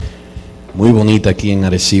muy bonita aquí en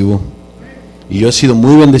Arecibo. Y yo he sido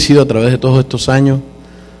muy bendecido a través de todos estos años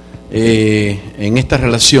en esta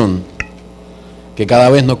relación, que cada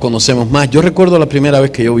vez nos conocemos más. Yo recuerdo la primera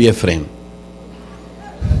vez que yo vi a Efrén.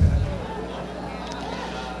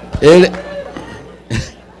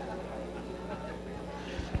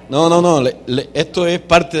 No, esto es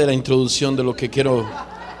parte de la introducción de lo que quiero.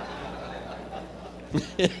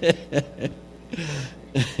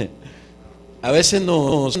 A veces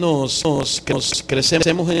nos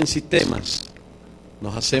crecemos en sistemas,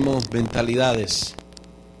 nos hacemos mentalidades,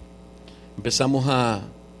 empezamos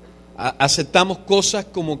aceptamos cosas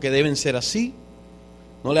como que deben ser así.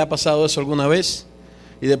 ¿No le ha pasado eso alguna vez?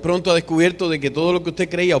 Y de pronto ha descubierto de que todo lo que usted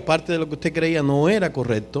creía o parte de lo que usted creía no era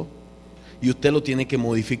correcto y usted lo tiene que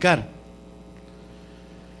modificar.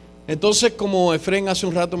 Entonces, como Efrén hace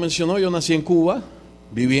un rato mencionó, yo nací en Cuba,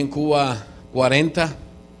 viví en Cuba 40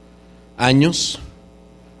 años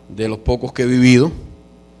de los pocos que he vivido,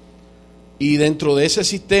 y dentro de ese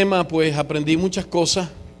sistema pues aprendí muchas cosas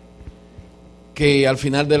que al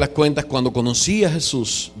final de las cuentas, cuando conocí a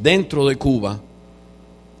Jesús dentro de Cuba,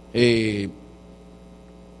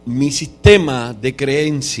 mi sistema de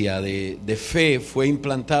creencia, de fe, fue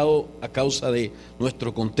implantado a causa de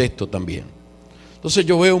nuestro contexto también. Entonces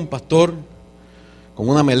yo veo un pastor con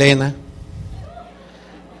una melena.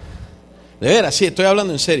 De veras, sí, estoy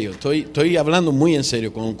hablando en serio, estoy hablando muy en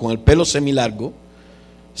serio, con el pelo semilargo,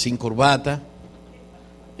 sin corbata,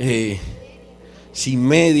 sin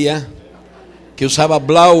media, que usaba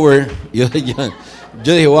blower. Yo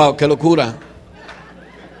dije, wow, qué locura.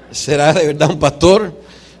 ¿Será de verdad un pastor?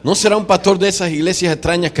 ¿No será un pastor de esas iglesias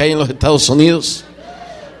extrañas que hay en los Estados Unidos?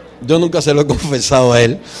 Yo nunca se lo he confesado a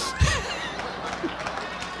él.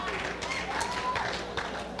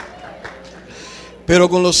 Pero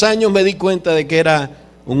con los años me di cuenta de que era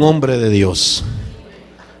un hombre de Dios.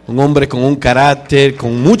 Un hombre con un carácter,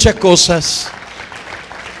 con muchas cosas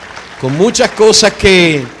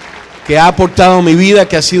que ha aportado a mi vida,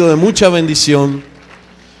 que ha sido de mucha bendición.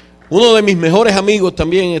 Uno de mis mejores amigos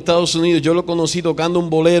también en Estados Unidos, yo lo conocí tocando un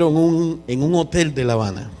bolero en un hotel de La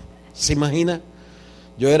Habana. ¿Se imagina?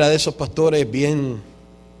 Yo era de esos pastores bien,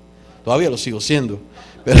 todavía lo sigo siendo,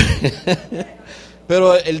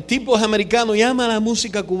 pero el tipo es americano y ama la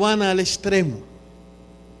música cubana al extremo.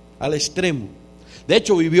 De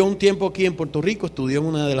hecho, vivió un tiempo aquí en Puerto Rico, estudió en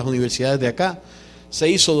una de las universidades de acá, se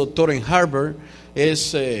hizo doctor en Harvard,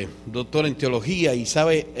 es doctor en teología y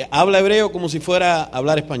habla hebreo como si fuera a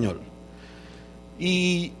hablar español.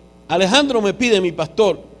 Y Alejandro me pide, mi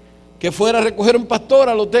pastor, que fuera a recoger un pastor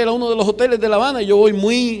al hotel, a uno de los hoteles de La Habana. Y yo voy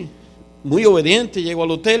muy, muy obediente, llego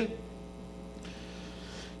al hotel.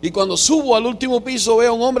 Y cuando subo al último piso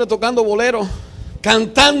veo a un hombre tocando boleros,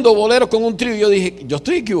 cantando boleros con un trío. Y yo dije, yo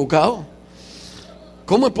estoy equivocado.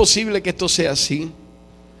 ¿Cómo es posible que esto sea así?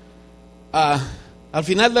 Al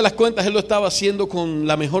final de las cuentas él lo estaba haciendo con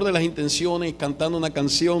la mejor de las intenciones, cantando una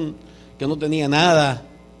canción que no tenía nada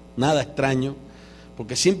extraño,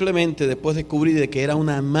 porque simplemente después descubrí de que era un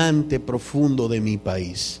amante profundo de mi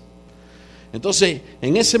país. Entonces,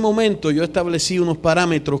 en ese momento yo establecí unos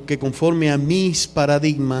parámetros que conforme a mis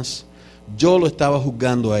paradigmas, yo lo estaba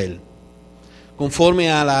juzgando a él. Conforme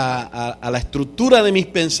a la estructura de mis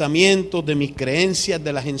pensamientos, de mis creencias,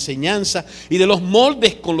 de las enseñanzas y de los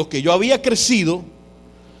moldes con los que yo había crecido,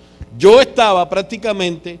 yo estaba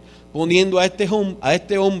prácticamente poniendo a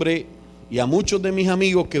este hombre y a muchos de mis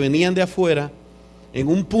amigos que venían de afuera en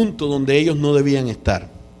un punto donde ellos no debían estar.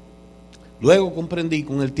 Luego comprendí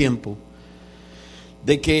con el tiempo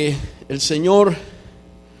de que el Señor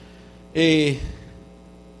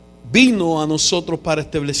vino a nosotros para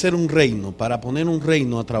establecer un reino, para poner un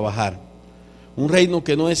reino a trabajar. Un reino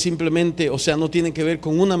que no es simplemente, o sea, no tiene que ver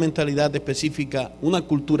con una mentalidad específica, una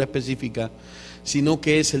cultura específica, sino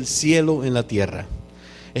que es el cielo en la tierra.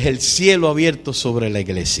 Es el cielo abierto sobre la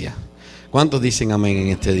iglesia. ¿Cuántos dicen amén en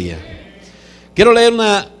este día? Quiero leer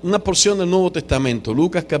una porción del Nuevo Testamento,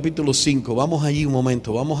 Lucas capítulo 5. Vamos allí un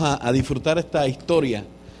momento, vamos a disfrutar esta historia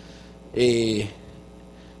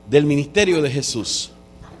del ministerio de Jesús.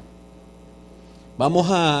 Vamos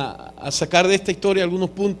a sacar de esta historia algunos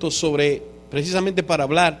puntos precisamente para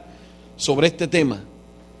hablar sobre este tema,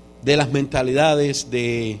 de las mentalidades,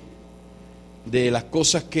 de las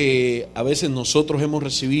cosas que a veces nosotros hemos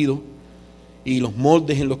recibido y los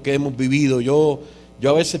moldes en los que hemos vivido. Yo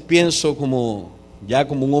a veces pienso como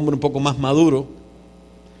un hombre un poco más maduro,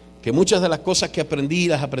 que muchas de las cosas que aprendí,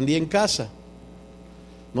 las aprendí en casa,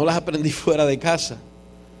 no las aprendí fuera de casa.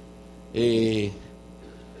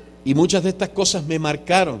 Y muchas de estas cosas me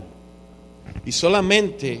marcaron. Y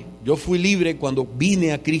solamente yo fui libre cuando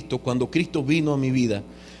vine a Cristo, cuando Cristo vino a mi vida.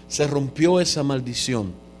 se rompió esa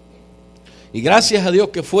maldición. Y gracias a Dios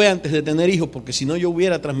que fue antes de tener hijos, porque si no yo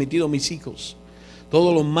hubiera transmitido a mis hijos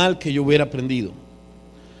todo lo mal que yo hubiera aprendido.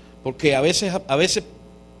 Porque a veces,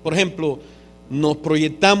 por ejemplo, nos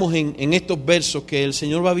proyectamos en estos versos que el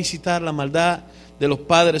Señor va a visitar la maldad de los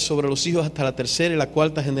padres sobre los hijos hasta la tercera y la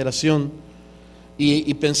cuarta generación.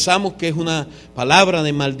 Y pensamos que es una palabra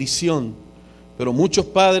de maldición. Pero muchos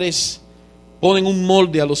padres ponen un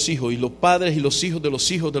molde a los hijos, y los padres y los hijos de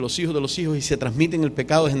los hijos de los hijos de los hijos, y se transmiten el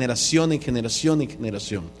pecado de generación en generación en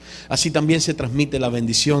generación. Así también se transmite la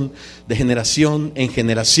bendición de generación en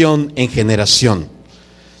generación en generación.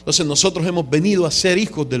 Entonces nosotros hemos venido a ser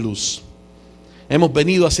hijos de luz. Hemos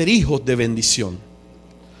venido a ser hijos de bendición.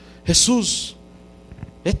 Jesús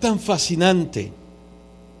es tan fascinante.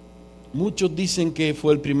 Muchos dicen que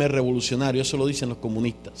fue el primer revolucionario, eso lo dicen los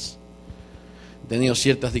comunistas. He tenido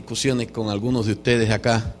ciertas discusiones con algunos de ustedes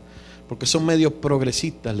acá, porque son medios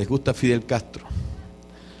progresistas, les gusta Fidel Castro.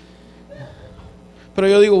 Pero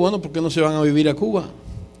yo digo, bueno, ¿por qué no se van a vivir a Cuba?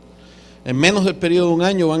 En menos del periodo de un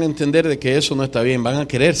año van a entender de que eso no está bien, van a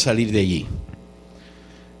querer salir de allí.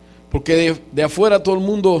 Porque de afuera todo el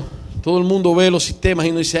mundo ve los sistemas y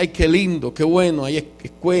uno dice, ay, qué lindo, qué bueno, hay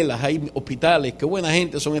escuelas, hay hospitales, qué buena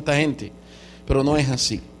gente son esta gente. Pero no es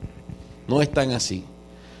así, no es tan así.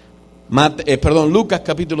 Lucas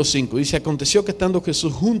capítulo 5 dice, aconteció que estando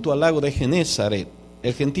Jesús junto al lago de Genezaret,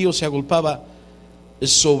 el gentío se agolpaba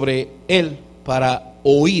sobre él para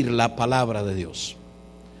oír la palabra de Dios.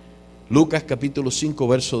 Lucas capítulo 5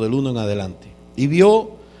 verso del 1 en adelante. Y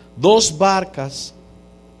vio 2 barcas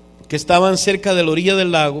que estaban cerca de la orilla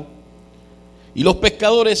del lago, y los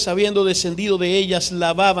pescadores, habiendo descendido de ellas,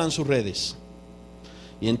 lavaban sus redes.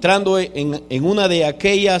 Y entrando en una de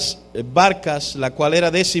aquellas barcas, la cual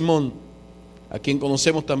era de Simón, a quien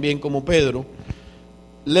conocemos también como Pedro,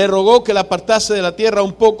 le rogó que la apartase de la tierra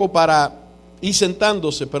un poco y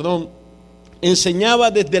sentándose,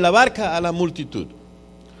 enseñaba desde la barca a la multitud.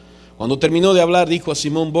 Cuando terminó de hablar, dijo a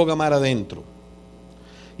Simón, boga mar adentro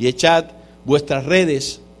y echad vuestras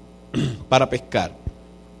redes para pescar.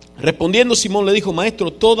 Respondiendo Simón le dijo,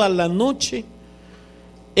 maestro, toda la noche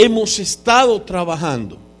hemos estado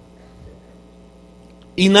trabajando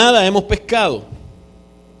y nada hemos pescado,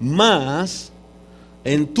 mas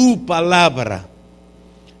en tu palabra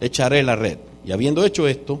echaré la red. Y habiendo hecho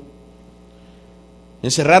esto,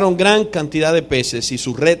 encerraron gran cantidad de peces y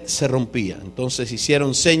su red se rompía. Entonces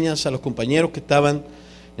hicieron señas a los compañeros que estaban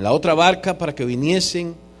en la otra barca para que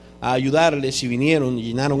viniesen a ayudarles, y vinieron y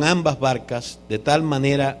llenaron ambas barcas de tal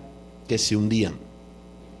manera que se hundían.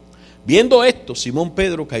 Viendo esto, Simón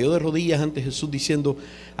Pedro cayó de rodillas ante Jesús diciendo,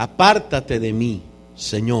 apártate de mí,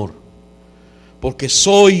 Señor, porque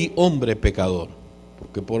soy hombre pecador.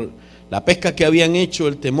 Porque por la pesca que habían hecho,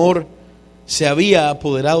 el temor se había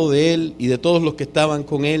apoderado de él y de todos los que estaban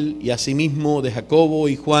con él, y asimismo de Jacobo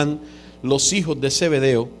y Juan, los hijos de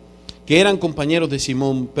Zebedeo, que eran compañeros de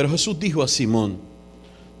Simón. Pero Jesús dijo a Simón,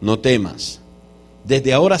 no temas,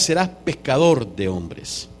 desde ahora serás pescador de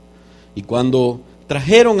hombres. Y cuando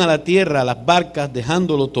trajeron a la tierra las barcas,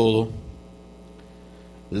 dejándolo todo,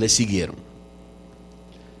 le siguieron.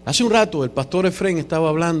 Hace un rato el pastor Efrén estaba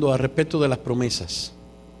hablando al respecto de las promesas.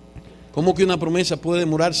 ¿Cómo que una promesa puede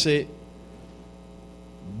demorarse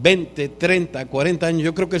 20, 30, 40 años?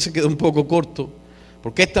 Yo creo que él se quedó un poco corto,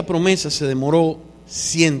 porque esta promesa se demoró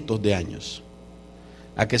cientos de años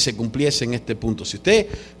a que se cumpliese en este punto. Si usted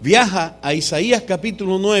viaja a Isaías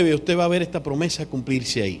capítulo 9, usted va a ver esta promesa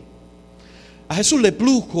cumplirse ahí. A Jesús le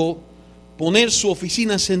plujo poner su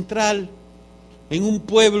oficina central en un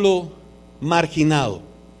pueblo marginado.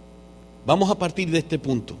 Vamos a partir de este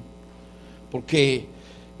punto, porque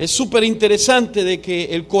es súper interesante de que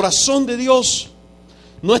el corazón de Dios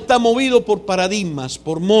no está movido por paradigmas,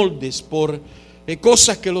 por moldes, por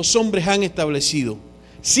cosas que los hombres han establecido.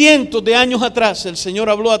 Cientos de años atrás el Señor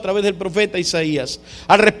habló a través del profeta Isaías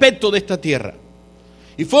al respecto de esta tierra.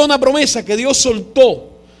 Y fue una promesa que Dios soltó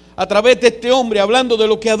a través de este hombre, hablando de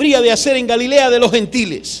lo que habría de hacer en Galilea de los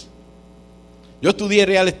gentiles. Yo estudié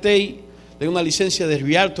real estate, tengo una licencia de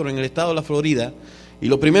realtor en el estado de la Florida, y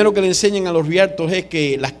lo primero que le enseñan a los realtors es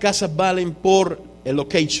que las casas valen por el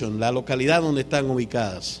location, la localidad donde están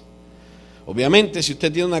ubicadas. Obviamente, si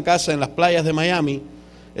usted tiene una casa en las playas de Miami,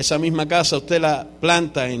 esa misma casa usted la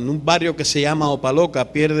planta en un barrio que se llama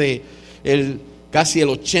Opaloca, pierde casi el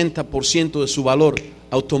 80% de su valor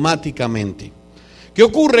automáticamente. ¿Qué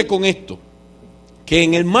ocurre con esto? Que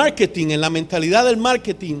en el marketing, en la mentalidad del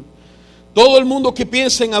marketing, todo el mundo que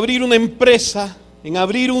piensa en abrir una empresa, en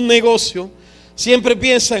abrir un negocio, siempre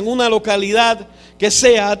piensa en una localidad que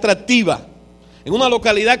sea atractiva. en una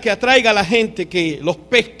localidad que atraiga a la gente, que los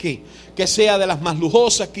pesque, que sea de las más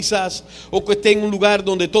lujosas quizás, o que esté en un lugar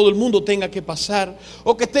donde todo el mundo tenga que pasar,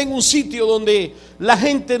 o que esté en un sitio donde la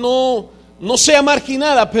gente no sea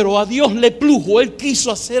marginada, pero a Dios le plujo. Él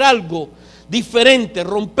quiso hacer algo diferente,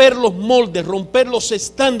 romper los moldes, romper los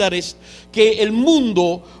estándares que el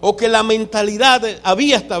mundo o que la mentalidad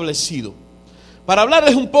había establecido. Para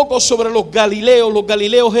hablarles un poco sobre los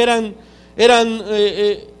galileos eran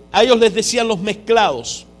a ellos les decían los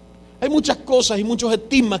mezclados. Hay muchas cosas y muchos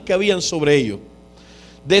estigmas que habían sobre ellos.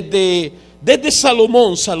 Desde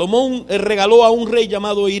Salomón regaló a un rey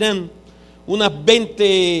llamado Irán unas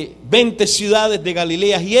 20 ciudades de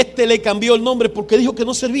Galilea, y le cambió el nombre porque dijo que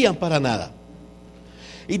no servían para nada.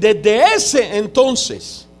 Y desde ese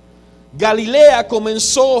entonces Galilea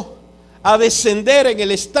comenzó a descender en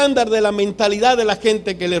el estándar de la mentalidad de la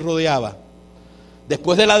gente que le rodeaba.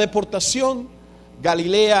 Después de la deportación,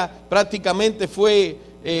 Galilea prácticamente fue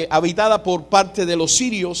habitada por parte de los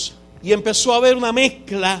sirios, y empezó a haber una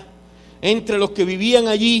mezcla entre los que vivían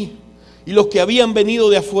allí y los que habían venido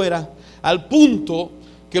de afuera, al punto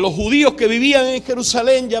que los judíos que vivían en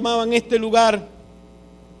Jerusalén llamaban este lugar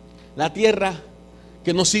la tierra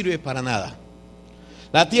que no sirve para nada,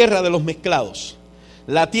 la tierra de los mezclados,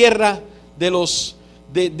 la tierra de los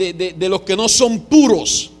que no son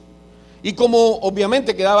puros. Y como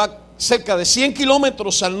obviamente quedaba cerca de 100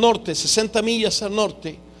 kilómetros al norte, 60 millas al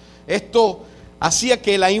norte, esto hacía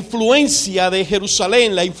que la influencia de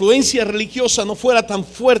Jerusalén, la influencia religiosa, no fuera tan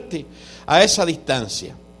fuerte a esa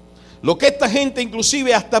distancia. Lo que esta gente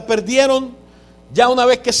inclusive hasta perdieron, ya una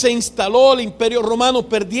vez que se instaló el Imperio Romano,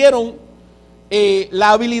 perdieron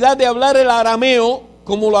la habilidad de hablar el arameo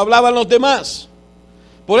como lo hablaban los demás.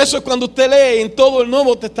 Por eso es cuando usted lee en todo el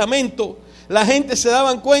Nuevo Testamento, la gente se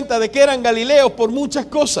daban cuenta de que eran galileos por muchas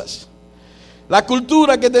cosas. La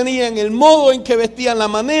cultura que tenían, el modo en que vestían, la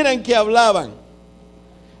manera en que hablaban.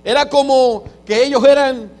 Era como que ellos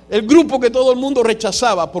eran el grupo que todo el mundo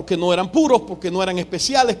rechazaba, porque no eran puros, porque no eran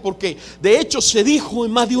especiales, porque de hecho se dijo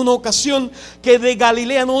en más de una ocasión que de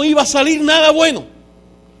Galilea no iba a salir nada bueno.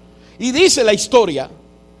 Y dice la historia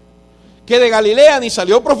que de Galilea ni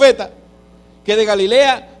salió profeta, que de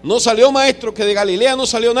Galilea no salió maestro, que de Galilea no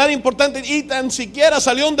salió nada importante, y tan siquiera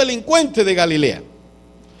salió un delincuente de Galilea.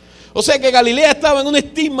 O sea que Galilea estaba en un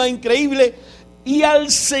estigma increíble, y al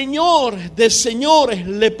Señor de señores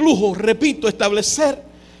le plujo, repito, establecer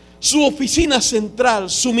su oficina central,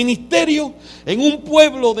 su ministerio en un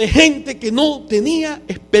pueblo de gente que no tenía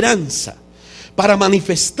esperanza, para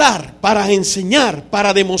manifestar, para enseñar,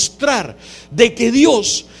 para demostrar de que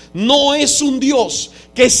Dios no es un Dios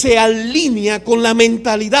que se alinea con la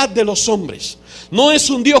mentalidad de los hombres. No es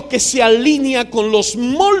un Dios que se alinea con los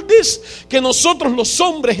moldes que nosotros los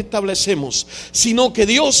hombres establecemos, sino que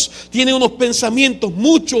Dios tiene unos pensamientos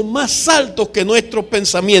mucho más altos que nuestros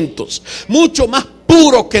pensamientos, mucho más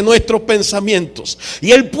puros que nuestros pensamientos.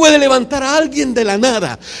 Y Él puede levantar a alguien de la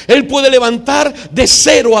nada. Él puede levantar de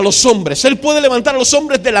cero a los hombres. Él puede levantar a los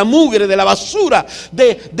hombres de la mugre, de la basura,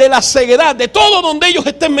 de la ceguedad, de todo donde ellos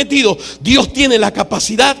estén metidos. Dios tiene la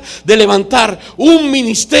capacidad de levantar un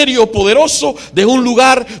ministerio poderoso de un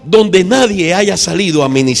lugar donde nadie haya salido a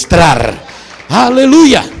ministrar.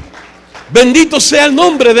 Aleluya. Bendito sea el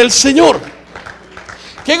nombre del Señor.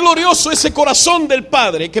 Qué glorioso ese corazón del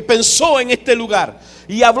Padre que pensó en este lugar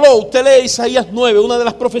y habló. Usted lee Isaías 9, una de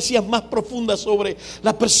las profecías más profundas sobre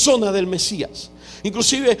la persona del Mesías.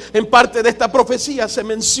 Inclusive en parte de esta profecía se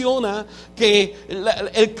menciona que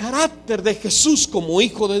el carácter de Jesús como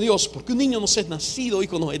hijo de Dios, porque un niño nos es nacido,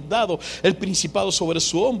 hijo nos es dado, el principado sobre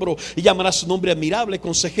su hombro, y llamará su nombre admirable,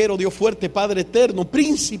 consejero, Dios fuerte, Padre eterno,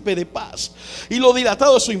 príncipe de paz. Y lo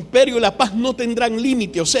dilatado de su imperio y la paz no tendrán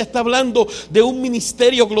límite. O sea, está hablando de un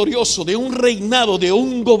ministerio glorioso, de un reinado, de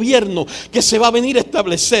un gobierno que se va a venir a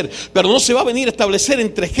establecer, pero no se va a venir a establecer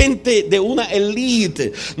entre gente de una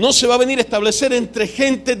élite, no se va a venir a establecer entre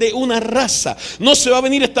gente de una raza, no se va a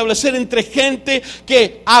venir a establecer entre gente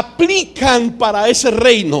que aplican para ese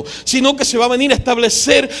reino, sino que se va a venir a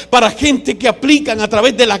establecer para gente que aplican a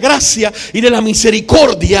través de la gracia y de la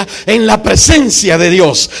misericordia en la presencia de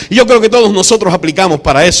Dios. Y yo creo que todos nosotros aplicamos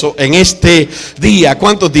para eso en este día.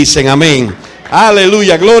 ¿Cuántos dicen amén?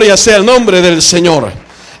 Aleluya, gloria sea el nombre del Señor.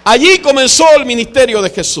 Allí comenzó el ministerio de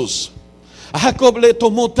Jesús. A Jacob le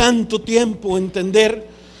tomó tanto tiempo entender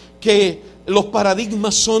que los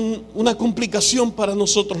paradigmas son una complicación para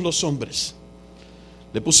nosotros los hombres.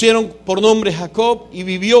 Le pusieron por nombre Jacob y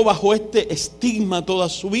vivió bajo este estigma toda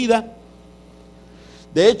su vida.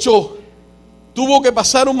 De hecho, tuvo que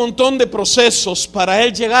pasar un montón de procesos para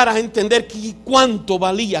él llegar a entender cuánto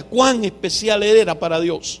valía, cuán especial era para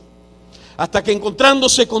Dios. hasta que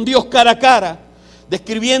encontrándose con Dios cara a cara,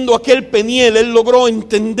 describiendo aquel Peniel, él logró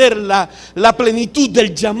entender la plenitud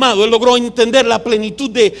del llamado, él logró entender la plenitud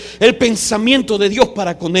del pensamiento de Dios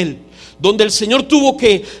para con él. Donde el Señor tuvo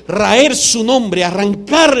que raer su nombre,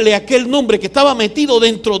 arrancarle aquel nombre que estaba metido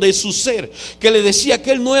dentro de su ser, que le decía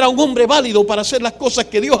que él no era un hombre válido para hacer las cosas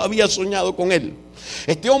que Dios había soñado con él.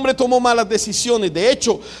 Este hombre tomó malas decisiones. De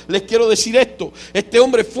hecho, les quiero decir esto: este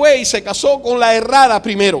hombre fue y se casó con la errada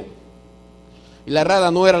primero. Y la errada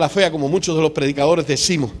no era la fea como muchos de los predicadores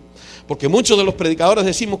decimos. Porque muchos de los predicadores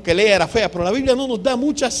decimos que Lea era fea, pero la Biblia no nos da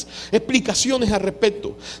muchas explicaciones al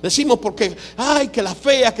respecto. Decimos porque, que la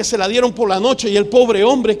fea que se la dieron por la noche y el pobre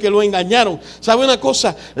hombre que lo engañaron. ¿Sabe una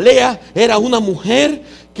cosa? Lea era una mujer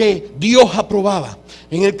que Dios aprobaba.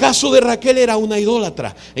 En el caso de Raquel era una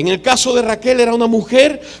idólatra. En el caso de Raquel era una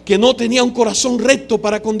mujer que no tenía un corazón recto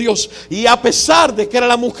para con Dios. Y a pesar de que era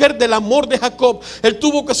la mujer del amor de Jacob, él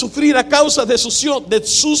tuvo que sufrir a causa de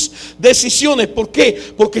sus decisiones. ¿Por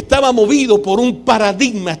qué? Porque estaba movido por un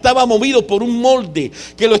paradigma, estaba movido por un molde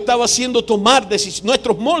que lo estaba haciendo tomar decisiones.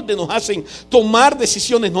 Nuestros moldes nos hacen tomar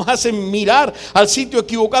decisiones, nos hacen mirar al sitio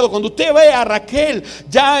equivocado. Cuando usted ve a Raquel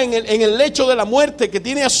ya en el lecho de la muerte, que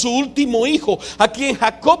tiene a su último hijo, a quien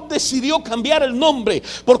Jacob decidió cambiar el nombre,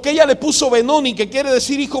 porque ella le puso Benoni, que quiere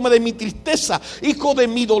decir hijo de mi tristeza, hijo de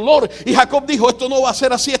mi dolor. Y Jacob dijo: esto no va a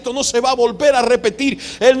ser así, esto no se va a volver a repetir.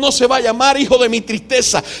 Él no se va a llamar hijo de mi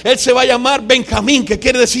tristeza, él se va a llamar Benjamín, que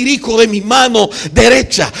quiere decir hijo de mi mano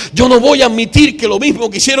derecha. Yo no voy a admitir que lo mismo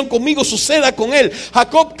que hicieron conmigo suceda con él.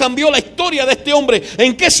 Jacob cambió la historia de este hombre.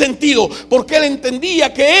 ¿En qué sentido? Porque él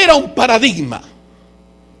entendía que era un paradigma.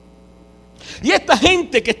 Y esta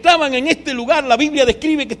gente que estaban en este lugar, la Biblia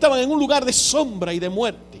describe que estaban en un lugar de sombra y de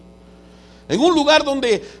muerte. En un lugar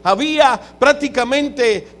donde había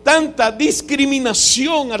prácticamente tanta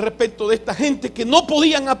discriminación al respecto de esta gente que no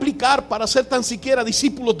podían aplicar para ser tan siquiera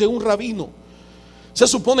discípulos de un rabino. Se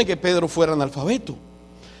supone que Pedro fuera analfabeto.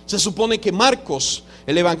 Se supone que Marcos,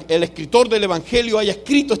 el escritor del Evangelio, haya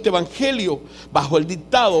escrito este Evangelio bajo el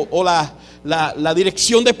dictado o la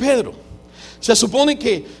dirección de Pedro. Se supone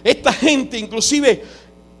que esta gente, inclusive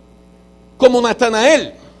como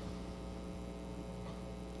Natanael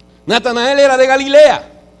era de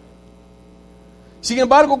Galilea. Sin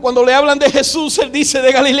embargo, cuando le hablan de Jesús, él dice: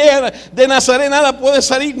 de Galilea, de Nazaret, nada puede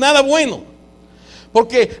salir, nada bueno.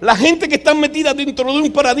 Porque la gente que está metida dentro de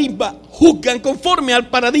un paradigma juzgan conforme al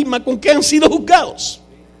paradigma con que han sido juzgados.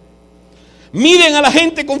 Miden a la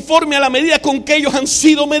gente conforme a la medida con que ellos han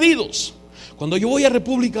sido medidos. Cuando yo voy a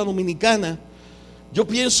República Dominicana, yo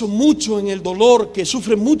pienso mucho en el dolor que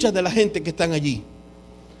sufre mucha de la gente que están allí.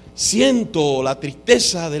 Siento la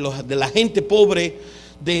tristeza de la gente pobre,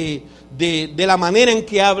 de la manera en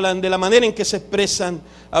que hablan, de la manera en que se expresan.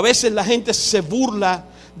 A veces la gente se burla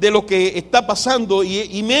de lo que está pasando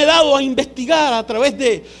y me he dado a investigar a través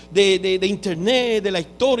de internet, de la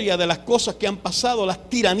historia, de las cosas que han pasado, las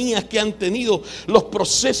tiranías que han tenido, los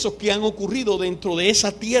procesos que han ocurrido dentro de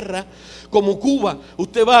esa tierra. Como Cuba,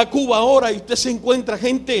 usted va a Cuba ahora y usted se encuentra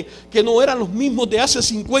gente que no eran los mismos de hace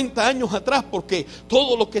 50 años atrás, porque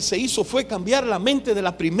todo lo que se hizo fue cambiar la mente de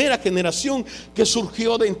la primera generación que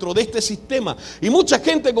surgió dentro de este sistema. Y mucha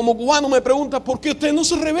gente como cubano me pregunta: ¿por qué ustedes no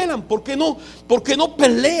se rebelan? ¿Por qué no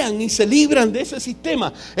pelean y se libran de ese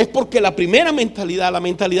sistema? Es porque la primera mentalidad, la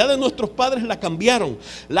mentalidad de nuestros padres, la cambiaron,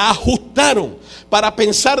 la ajustaron para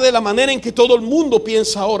pensar de la manera en que todo el mundo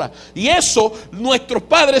piensa ahora. Y eso nuestros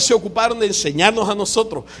padres se ocuparon de enseñarnos a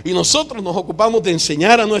nosotros, y nosotros nos ocupamos de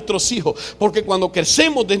enseñar a nuestros hijos, porque cuando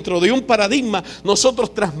crecemos dentro de un paradigma,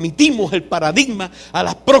 nosotros transmitimos el paradigma a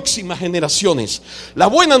las próximas generaciones. La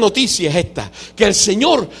buena noticia es esta: que el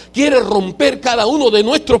Señor quiere romper cada uno de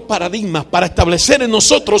nuestros paradigmas para establecer en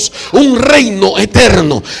nosotros un reino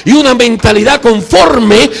eterno y una mentalidad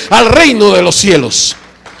conforme al reino de los cielos.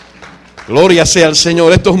 Gloria sea al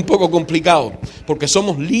Señor. Esto es un poco complicado porque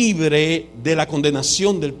somos libres de la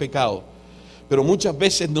condenación del pecado. Pero muchas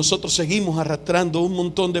veces nosotros seguimos arrastrando un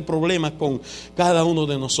montón de problemas con cada uno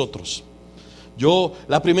de nosotros. Yo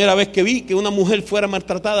la primera vez que vi que una mujer fuera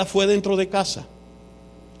maltratada fue dentro de casa.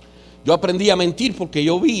 Yo aprendí a mentir porque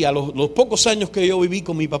yo vi, a los pocos años que yo viví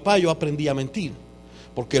con mi papá, yo aprendí a mentir,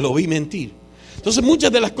 porque lo vi mentir. Entonces muchas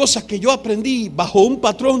de las cosas que yo aprendí bajo un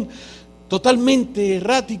patrón totalmente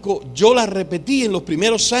errático, yo las repetí en los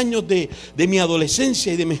primeros años de mi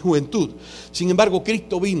adolescencia y de mi juventud. Sin embargo,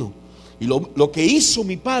 Cristo vino. Y lo que hizo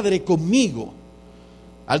mi padre conmigo,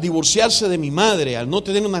 al divorciarse de mi madre, al no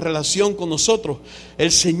tener una relación con nosotros,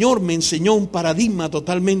 el Señor me enseñó un paradigma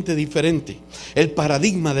totalmente diferente, el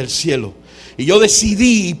paradigma del cielo. Y yo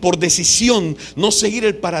decidí, por decisión, no seguir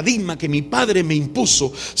el paradigma que mi padre me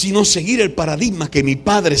impuso, sino seguir el paradigma que mi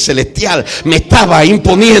Padre Celestial me estaba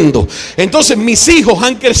imponiendo. Entonces mis hijos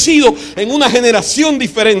han crecido en una generación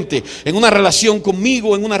diferente, en una relación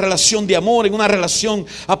conmigo, en una relación de amor, en una relación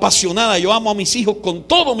apasionada. Yo amo a mis hijos con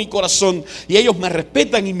todo mi corazón y ellos me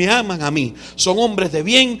respetan y me aman a mí. Son hombres de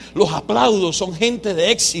bien, los aplaudo, son gente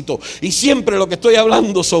de éxito. Y siempre lo que estoy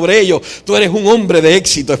hablando sobre ellos, tú eres un hombre de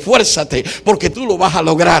éxito, esfuérzate, porque tú lo vas a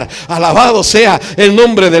lograr. Alabado sea el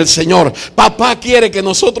nombre del Señor. Papá quiere que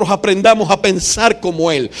nosotros aprendamos a pensar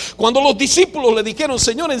como Él. Cuando los discípulos le dijeron,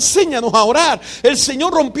 Señor, enséñanos a orar, el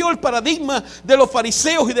Señor rompió el paradigma de los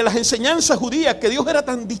fariseos y de las enseñanzas judías, que Dios era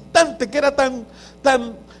tan distante, que era tan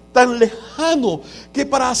lejano, que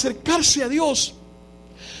para acercarse a Dios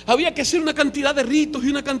había que hacer una cantidad de ritos y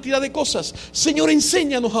una cantidad de cosas. Señor,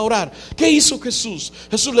 enséñanos a orar. ¿Qué hizo Jesús?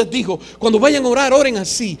 Jesús les dijo, cuando vayan a orar, oren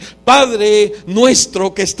así: Padre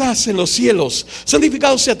nuestro que estás en los cielos,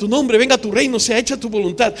 santificado sea tu nombre, venga tu reino, sea hecha tu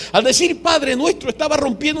voluntad. Al decir Padre nuestro, estaba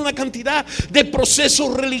rompiendo una cantidad de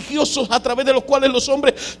procesos religiosos a través de los cuales los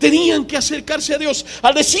hombres tenían que acercarse a Dios.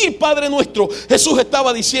 Al decir Padre nuestro, Jesús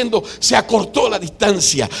estaba diciendo, se acortó la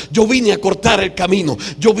distancia. Yo vine a cortar el camino.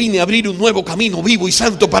 Yo vine a abrir un nuevo camino vivo y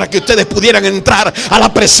santo para que ustedes pudieran entrar a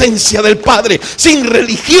la presencia del Padre sin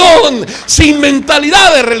religión, sin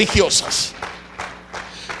mentalidades religiosas.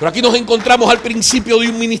 Pero aquí nos encontramos al principio de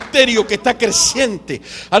un ministerio que está creciente,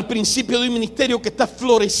 al principio de un ministerio que está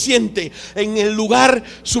floreciente en el lugar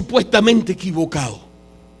supuestamente equivocado.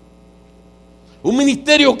 Un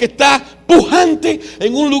ministerio que está pujante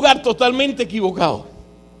en un lugar totalmente equivocado.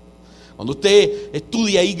 Cuando usted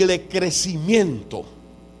estudia iglesia crecimiento,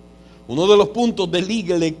 uno de los puntos del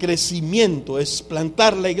iglesia crecimiento es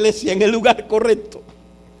plantar la iglesia en el lugar correcto.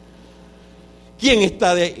 ¿Quién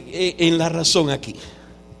está en la razón aquí?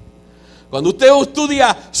 Cuando usted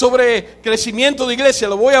estudia sobre crecimiento de iglesia,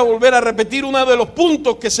 lo voy a volver a repetir, uno de los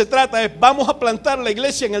puntos que se trata es: vamos a plantar la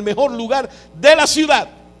iglesia en el mejor lugar de la ciudad.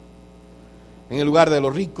 En el lugar de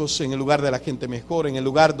los ricos, en el lugar de la gente mejor, en el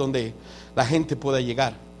lugar donde la gente pueda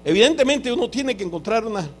llegar. Evidentemente uno tiene que encontrar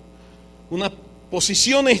unas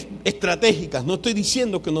posiciones estratégicas. No estoy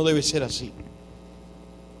diciendo que no debe ser así.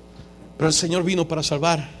 Pero el Señor vino para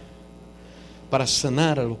salvar, para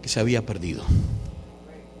sanar a lo que se había perdido.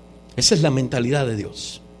 Esa es la mentalidad de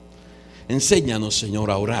Dios. Enséñanos,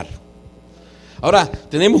 Señor, a orar. Ahora,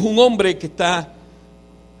 tenemos un hombre que está,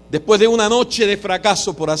 después de una noche de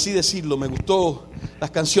fracaso, por así decirlo. Me gustó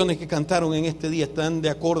las canciones que cantaron en este día, están de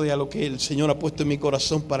acorde a lo que el Señor ha puesto en mi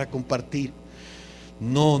corazón para compartir.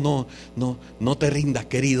 No te rindas,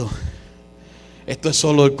 querido. Esto es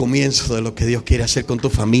solo el comienzo de lo que Dios quiere hacer con tu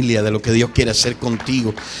familia, de lo que Dios quiere hacer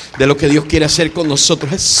contigo, de lo que Dios quiere hacer con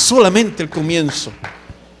nosotros. Es solamente el comienzo.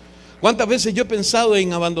 ¿Cuántas veces yo he pensado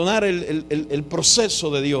en abandonar el proceso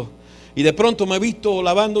de Dios? Y de pronto me he visto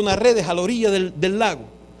lavando unas redes a la orilla del lago.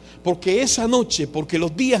 Porque esa noche, porque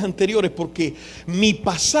los días anteriores, porque mi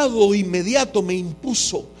pasado inmediato me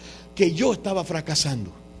impuso que yo estaba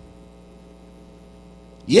fracasando.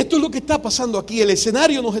 Y esto es lo que está pasando aquí. El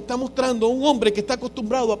escenario nos está mostrando a un hombre que está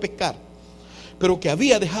acostumbrado a pescar, pero que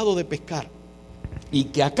había dejado de pescar. Y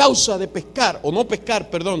que a causa de pescar, o no pescar,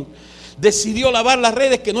 perdón, decidió lavar las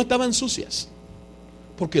redes que no estaban sucias,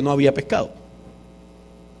 porque no había pescado.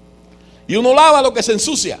 Y uno lava lo que se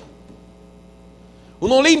ensucia.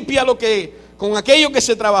 Uno limpia con aquello que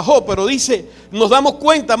se trabajó, pero dice, nos damos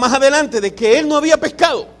cuenta más adelante de que él no había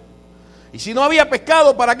pescado. Y si no había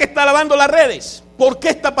pescado, ¿para qué está lavando las redes? ¿Por qué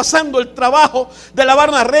está pasando el trabajo de lavar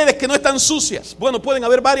unas redes que no están sucias? Bueno, pueden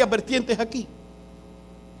haber varias vertientes aquí.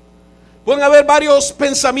 Pueden haber varios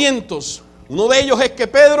pensamientos. Uno de ellos es que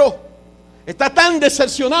Pedro está tan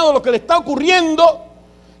decepcionado de lo que le está ocurriendo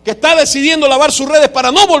que está decidiendo lavar sus redes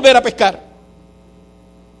para no volver a pescar.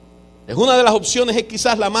 Es una de las opciones, es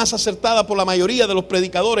quizás la más acertada por la mayoría de los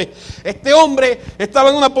predicadores. Este hombre estaba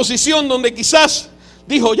en una posición donde quizás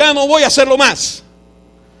dijo, ya no voy a hacerlo más.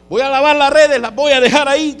 Voy a lavar las redes, las voy a dejar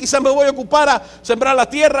ahí, quizás me voy a ocupar a sembrar la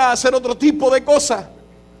tierra, a hacer otro tipo de cosas.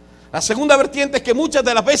 La segunda vertiente es que muchas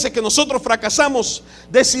de las veces que nosotros fracasamos,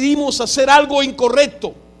 decidimos hacer algo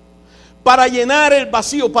incorrecto para llenar el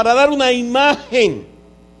vacío, para dar una imagen,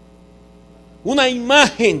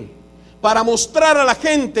 para mostrar a la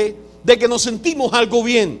gente de que nos sentimos algo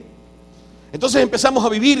bien. Entonces empezamos a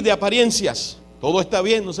vivir de apariencias. Todo está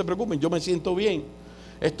bien, no se preocupen, yo me siento bien.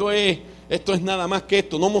 Esto es nada más que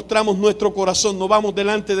esto. No mostramos nuestro corazón, no vamos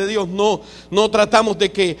delante de Dios, no tratamos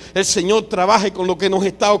de que el Señor trabaje con lo que nos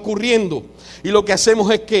está ocurriendo. Y lo que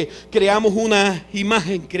hacemos es que creamos una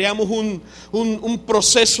imagen, creamos un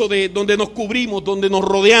proceso donde nos cubrimos, donde nos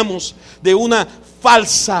rodeamos de una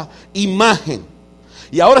falsa imagen.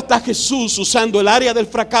 Y ahora está Jesús usando el área del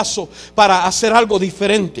fracaso para hacer algo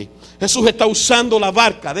diferente. Jesús está usando la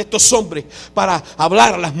barca de estos hombres para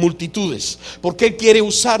hablar a las multitudes, porque Él quiere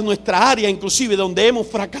usar nuestra área, inclusive donde hemos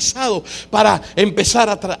fracasado, para empezar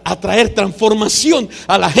a traer transformación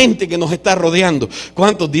a la gente que nos está rodeando.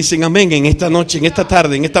 ¿Cuántos dicen amén en esta noche, en esta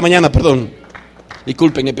tarde, en esta mañana, perdón?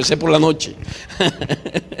 Disculpen, empecé por la noche.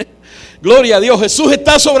 Gloria a Dios. Jesús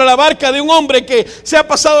está sobre la barca de un hombre que se ha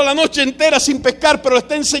pasado la noche entera sin pescar, pero le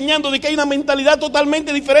está enseñando de que hay una mentalidad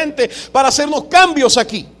totalmente diferente para hacernos cambios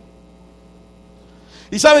aquí.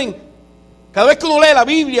 Y saben, cada vez que uno lee la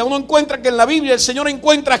Biblia, uno encuentra que en la Biblia el Señor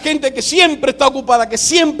encuentra gente que siempre está ocupada, que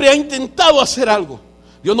siempre ha intentado hacer algo.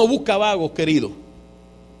 Dios no busca vagos, querido.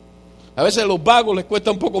 A veces a los vagos les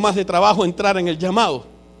cuesta un poco más de trabajo entrar en el llamado,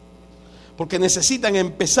 porque necesitan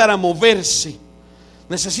empezar a moverse,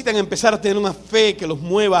 necesitan empezar a tener una fe que los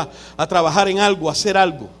mueva a trabajar en algo, a hacer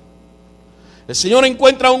algo. El Señor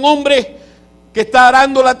encuentra a un hombre que está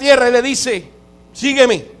arando la tierra y le dice: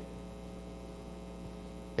 sígueme.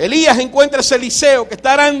 Elías encuentra a ese Eliseo que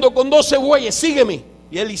está arando con 12 bueyes, sígueme.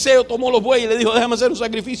 Y Eliseo tomó los bueyes y le dijo: déjame hacer un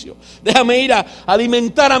sacrificio, déjame ir a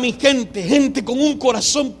alimentar a mi gente, gente con un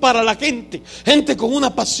corazón para la gente, gente con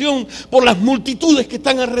una pasión por las multitudes que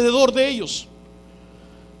están alrededor de ellos.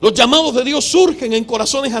 Los llamados de Dios surgen en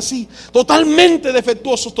corazones así, totalmente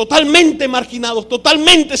defectuosos, totalmente marginados,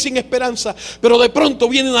 totalmente sin esperanza. Pero de pronto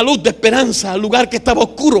viene una luz de esperanza al lugar que estaba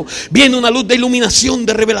oscuro. Viene una luz de iluminación,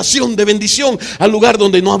 de revelación, de bendición al lugar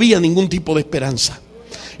donde no había ningún tipo de esperanza.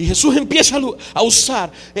 Y Jesús empieza a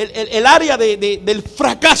usar el área del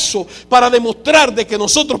fracaso para demostrar de que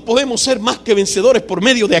nosotros podemos ser más que vencedores por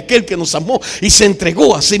medio de aquel que nos amó y se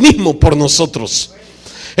entregó a sí mismo por nosotros.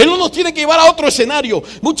 Él no nos tiene que llevar a otro escenario.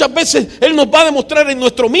 Muchas veces Él nos va a demostrar en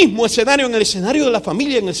nuestro mismo escenario, en el escenario de la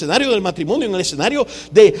familia, en el escenario del matrimonio, en el escenario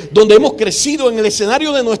de donde hemos crecido, en el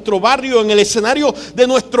escenario de nuestro barrio, en el escenario de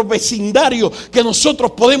nuestro vecindario, que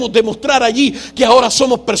nosotros podemos demostrar allí que ahora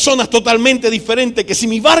somos personas totalmente diferentes, que si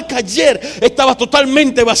mi barca ayer estaba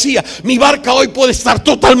totalmente vacía, mi barca hoy puede estar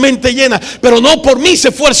totalmente llena, pero no por mis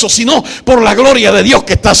esfuerzos, sino por la gloria de Dios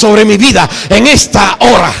que está sobre mi vida en esta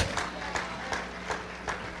hora.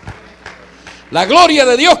 La gloria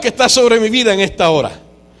de Dios que está sobre mi vida en esta hora.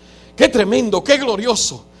 Qué tremendo, qué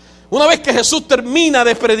glorioso. Una vez que Jesús termina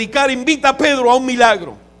de predicar, invita a Pedro a un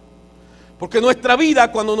milagro. Porque nuestra vida,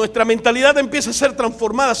 cuando nuestra mentalidad empieza a ser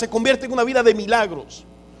transformada, se convierte en una vida de milagros.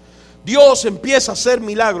 Dios empieza a hacer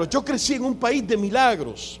milagros. Yo crecí en un país de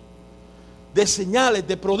milagros, de señales,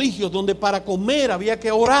 de prodigios, donde para comer había que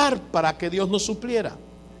orar para que Dios nos supliera.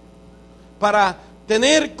 Para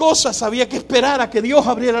tener cosas había que esperar a que Dios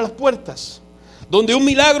abriera las puertas. Donde un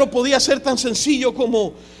milagro podía ser tan sencillo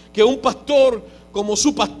como que un pastor, como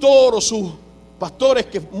su pastor o sus pastores,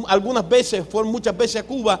 que algunas veces fueron muchas veces a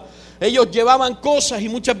Cuba, ellos llevaban cosas y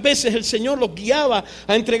muchas veces el Señor los guiaba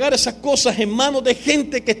a entregar esas cosas en manos de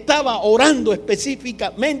gente que estaba orando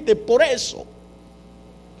específicamente por eso.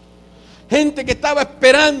 Gente que estaba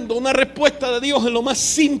esperando una respuesta de Dios en lo más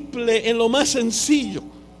simple, en lo más sencillo.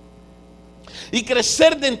 Y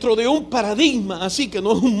crecer dentro de un paradigma así, que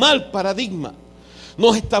no es un mal paradigma,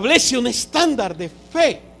 nos establece un estándar de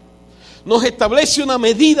fe, nos establece una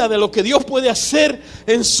medida de lo que Dios puede hacer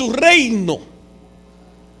en su reino.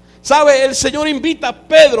 ¿Sabe? El Señor invita a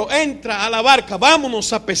Pedro: entra a la barca,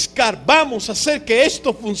 vámonos a pescar, vamos a hacer que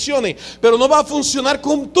esto funcione. Pero no va a funcionar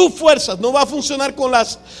con tus fuerzas, no va a funcionar con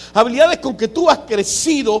las habilidades con que tú has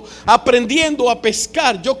crecido aprendiendo a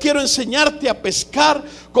pescar. Yo quiero enseñarte a pescar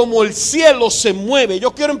como el cielo se mueve.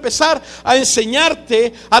 Yo quiero empezar a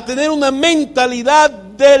enseñarte a tener una mentalidad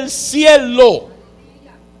del cielo.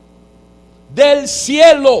 Del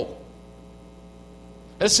cielo.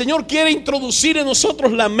 El Señor quiere introducir en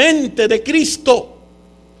nosotros la mente de Cristo.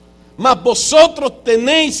 Mas vosotros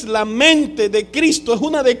tenéis la mente de Cristo. Es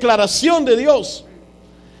una declaración de Dios.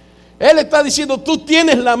 Él está diciendo: tú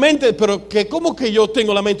tienes la mente. Pero ¿cómo que yo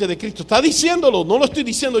tengo la mente de Cristo? Está diciéndolo, no lo estoy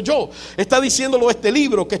diciendo yo. Está diciéndolo este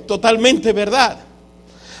libro, que es totalmente verdad.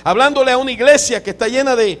 Hablándole a una iglesia que está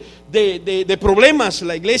llena de problemas.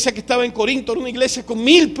 La iglesia que estaba en Corinto era una iglesia con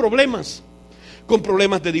 1000 problemas. Con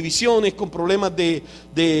problemas de divisiones, con problemas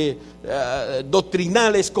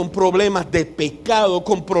doctrinales, con problemas de pecado,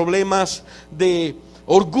 con problemas de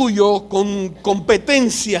orgullo, con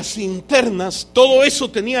competencias internas. Todo eso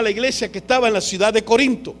tenía la iglesia que estaba en la ciudad de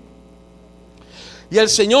Corinto. Y el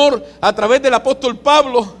Señor, a través del apóstol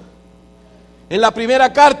Pablo, en la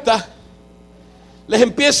primera carta, les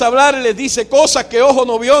empieza a hablar y les dice: cosas que ojo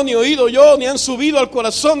no vio, ni oído yo, ni han subido al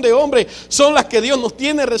corazón de hombre, son las que Dios nos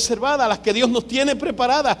tiene reservadas, las que Dios nos tiene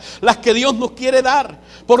preparadas, las que Dios nos quiere dar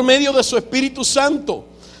por medio de su Espíritu Santo.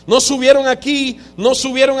 No subieron aquí, no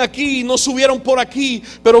subieron por aquí,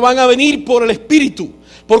 pero van a venir por el Espíritu,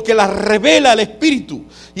 porque las revela el Espíritu.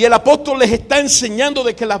 Y el apóstol les está enseñando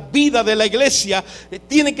de que la vida de la iglesia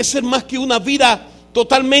tiene que ser más que una vida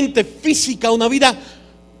totalmente física, una vida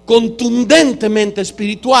contundentemente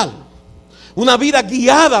espiritual, una vida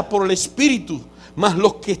guiada por el Espíritu. Mas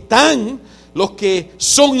los que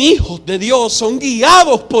son hijos de Dios son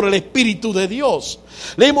guiados por el Espíritu de Dios.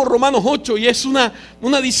 Leemos Romanos 8 y es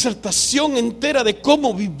una disertación entera de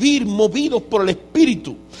cómo vivir movidos por el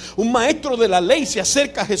Espíritu. Un maestro de la ley se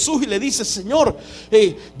acerca a Jesús y le dice: Señor,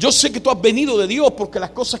 yo sé que tú has venido de Dios, porque las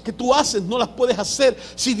cosas que tú haces no las puedes hacer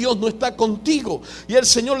si Dios no está contigo. Y el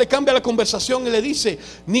Señor le cambia la conversación y le dice: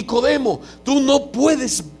 Nicodemo, tú no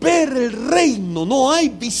puedes ver el reino, no hay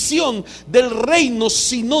visión del reino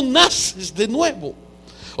si no naces de nuevo.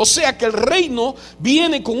 O sea que el reino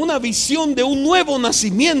viene con una visión de un nuevo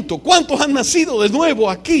nacimiento. ¿Cuántos han nacido de nuevo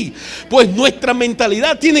aquí? Pues nuestra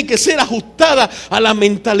mentalidad tiene que ser ajustada a la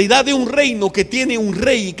mentalidad de un reino que tiene un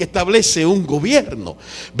rey y que establece un gobierno.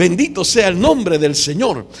 Bendito sea el nombre del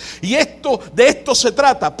Señor. Y de esto se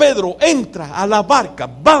trata. Pedro entra a la barca,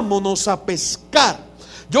 vámonos a pescar.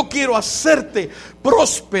 Yo quiero hacerte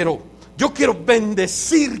próspero. Yo quiero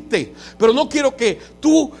bendecirte, pero no quiero que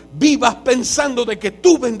tú vivas pensando de que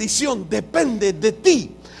tu bendición depende de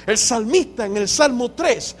ti. El salmista en el Salmo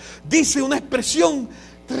 3 dice una expresión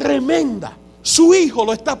tremenda. Su hijo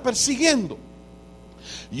lo está persiguiendo.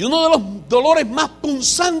 Y uno de los dolores más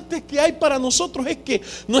punzantes que hay para nosotros es que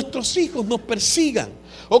nuestros hijos nos persigan,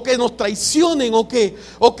 o que nos traicionen, o que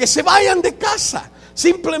se vayan de casa.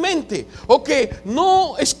 Simplemente, o que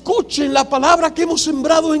no escuchen la palabra que hemos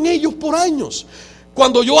sembrado en ellos por años.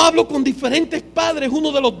 Cuando yo hablo con diferentes padres,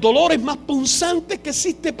 uno de los dolores más punzantes que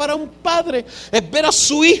existe para un padre es ver a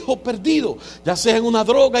su hijo perdido, ya sea en una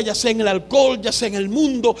droga, ya sea en el alcohol, ya sea en el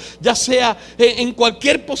mundo, ya sea en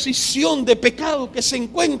cualquier posición de pecado que se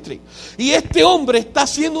encuentre. Y este hombre está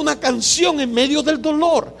haciendo una canción en medio del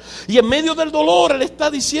dolor, y en medio del dolor él está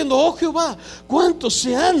diciendo: oh Jehová, cuántos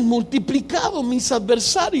se han multiplicado mis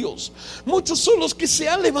adversarios, muchos son los que se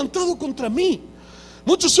han levantado contra mí.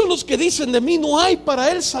 Muchos son los que dicen de mí: no hay para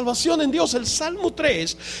él salvación en Dios. El Salmo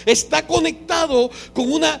 3 está conectado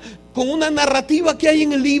con una narrativa que hay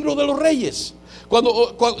en el libro de los Reyes.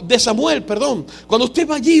 De Samuel, perdón. Cuando usted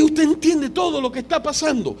va allí, usted entiende todo lo que está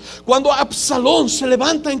pasando. Cuando Absalón se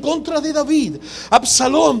levanta en contra de David,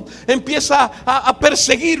 Absalón empieza a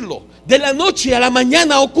perseguirlo. De la noche a la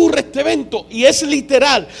mañana ocurre este evento, y es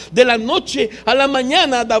literal. De la noche a la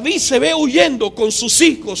mañana David se ve huyendo con sus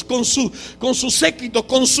hijos, con su séquito,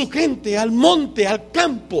 con su gente, al monte, al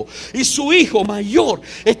campo. Y su hijo mayor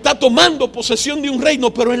está tomando posesión de un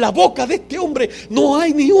reino, pero en la boca de este hombre no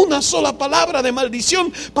hay ni una sola palabra de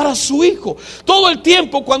maldición para su hijo. Todo el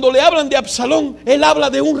tiempo cuando le hablan de Absalón, él habla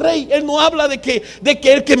de un rey. Él no habla de que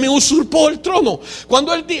el que me usurpó el trono.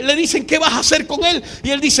 Cuando le dicen: ¿qué vas a hacer con él? Y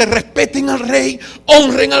él dice: respeten al rey,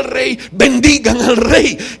 honren al rey, bendigan al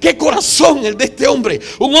rey. Qué corazón el de este hombre.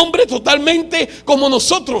 Un hombre totalmente como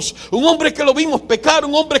nosotros. Un hombre que lo vimos pecar,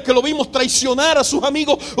 un hombre que lo vimos traicionar a sus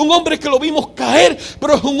amigos, un hombre que lo vimos caer,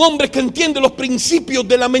 pero es un hombre que entiende los principios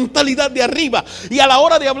de la mentalidad de arriba. Y a la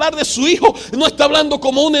hora de hablar de su hijo, no está hablando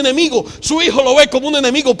como un enemigo. Su hijo lo ve como un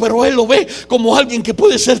enemigo, pero él lo ve como alguien que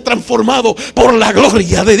puede ser transformado por la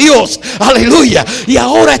gloria de Dios. Aleluya. Y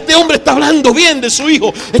ahora este hombre está hablando bien de su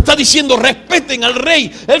hijo. Está diciendo: respeten al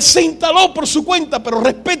rey. Él se instaló por su cuenta, pero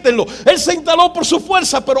respétenlo. Él se instaló por su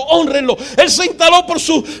fuerza, pero honrenlo. Él se instaló por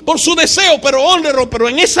su deseo, pero honrenlo. Pero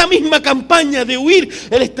en esa misma campaña de huir,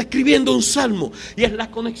 él está escribiendo un salmo, y es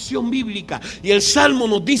la conexión bíblica. Y el salmo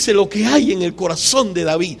nos dice lo que hay en el corazón de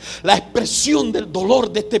David, la expresión del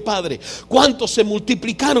dolor de este padre. Cuántos se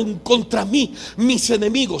multiplicaron contra mí mis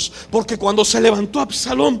enemigos, porque cuando se levantó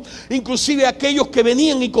Absalón, inclusive aquellos que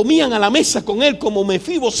venían y comían a la mesa con él, como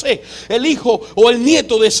Mefibosé, el hijo o el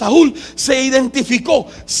nieto de Saúl, se identificó,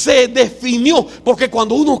 se definió, porque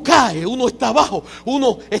cuando uno cae, uno está abajo,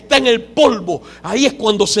 uno está en el polvo. Ahí es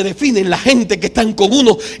cuando se definen la gente que están con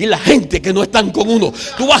uno y la gente que no están con uno.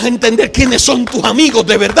 Tú vas a entender quiénes son tus amigos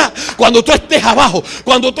de verdad cuando tú estés abajo,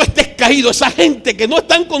 cuando tú estés caído, esa gente que no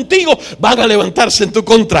están contigo van a levantarse en tu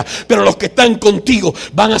contra, pero los que están contigo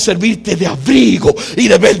van a servirte de abrigo y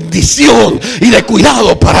de bendición y de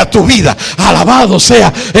cuidado para tu vida. Alabado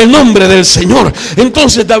sea el nombre del Señor.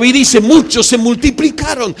 Entonces David dice: muchos se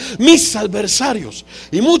multiplicaron mis adversarios,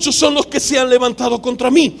 y muchos son los que se han levantado contra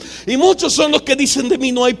mí, y muchos son los que dicen de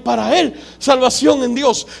mí: no hay para él salvación en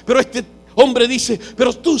Dios. Pero este hombre dice: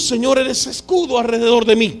 pero tú, Señor, eres escudo alrededor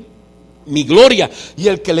de mí, mi gloria y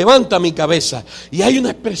el que levanta mi cabeza. Y hay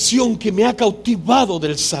una expresión que me ha cautivado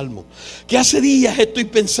del Salmo, que hace días estoy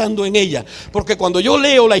pensando en ella, porque cuando yo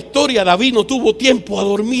leo la historia, David no tuvo tiempo a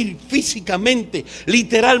dormir físicamente,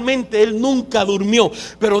 literalmente él nunca durmió,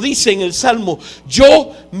 pero dice en el Salmo: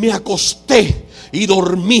 yo me acosté y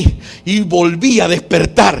dormí y volví a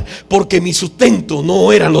despertar, porque mi sustento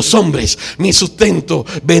no eran los hombres, mi sustento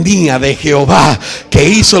venía de Jehová, que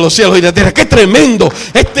hizo los cielos y la tierra. Qué tremendo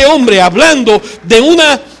este hombre hablando de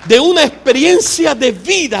una experiencia de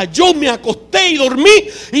vida. Yo me acosté y dormí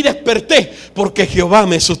y desperté porque Jehová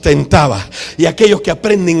me sustentaba. Y aquellos que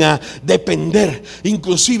aprenden a depender,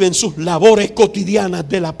 inclusive en sus labores cotidianas,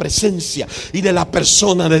 de la presencia y de la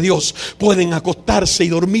persona de Dios, pueden acostarse y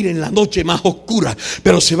dormir en la noche más oscura,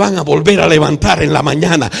 pero se van a volver a levantar en la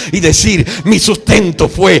mañana y decir: mi sustento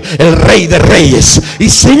fue el Rey de Reyes y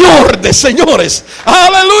Señor de Señores.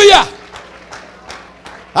 ¡Aleluya!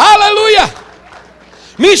 ¡Aleluya!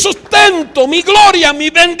 Mi sustento, mi gloria, mi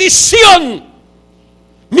bendición,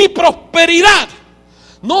 mi prosperidad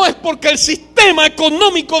no es porque el sistema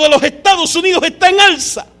económico de los Estados Unidos está en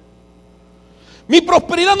alza. Mi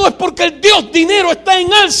prosperidad no es porque el Dios dinero está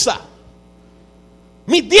en alza.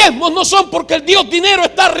 Mis diezmos no son porque el Dios dinero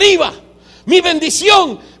está arriba. Mi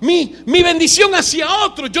bendición hacia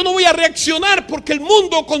otros, yo no voy a reaccionar porque el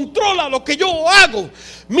mundo controla lo que yo hago.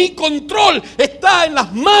 Mi control está en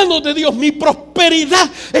las manos de Dios. Mi prosperidad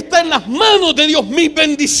está en las manos de Dios. Mi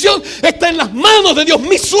bendición está en las manos de Dios.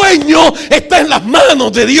 Mi sueño está en las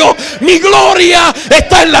manos de Dios. Mi gloria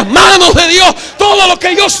está en las manos de Dios. Todo lo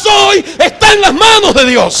que yo soy está en las manos de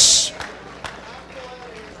Dios.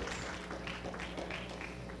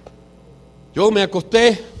 Yo me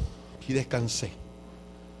acosté y descansé.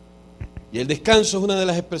 Y el descanso es una de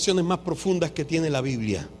las expresiones más profundas que tiene la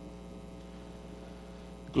Biblia.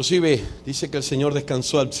 Inclusive dice que el Señor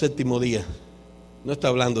descansó al séptimo día. No está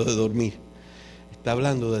hablando de dormir, está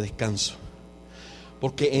hablando de descanso.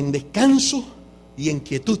 Porque en descanso y en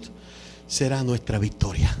quietud será nuestra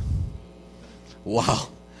victoria. ¡Wow!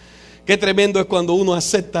 Qué tremendo es cuando uno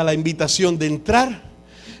acepta la invitación de entrar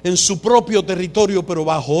en su propio territorio, pero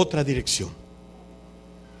bajo otra dirección.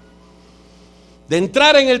 De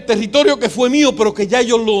entrar en el territorio que fue mío, pero que ya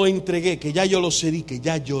yo lo entregué, que ya yo lo cedí, que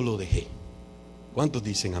ya yo lo dejé. ¿Cuántos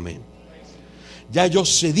dicen amén? Ya yo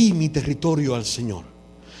cedí mi territorio al Señor.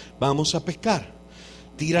 Vamos a pescar.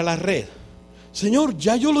 Tira la red. Señor,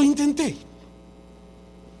 ya yo lo intenté.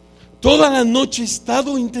 Toda la noche he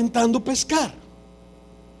estado intentando pescar.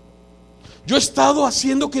 Yo he estado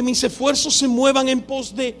haciendo que mis esfuerzos se muevan en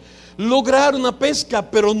pos de lograr una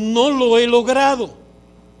pesca, pero no lo he logrado.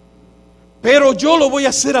 Pero yo lo voy a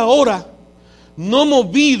hacer ahora, no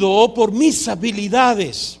movido por mis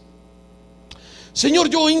habilidades. Señor,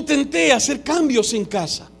 yo intenté hacer cambios en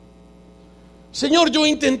casa. Señor, yo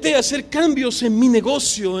intenté hacer cambios en mi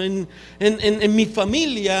negocio, en mi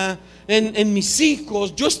familia, en mis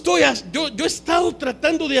hijos. Yo he estado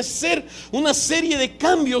tratando de hacer una serie de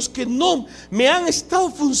cambios que no me han estado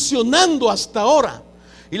funcionando hasta ahora.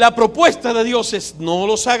 Y la propuesta de Dios es: no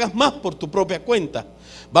los hagas más por tu propia cuenta.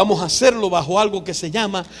 Vamos a hacerlo bajo algo que se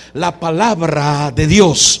llama la palabra de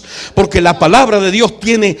Dios. Porque la palabra de Dios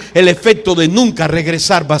tiene el efecto de nunca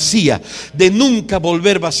regresar vacía, de nunca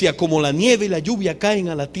volver vacía. Como la nieve y la lluvia caen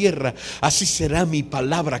a la tierra, así será mi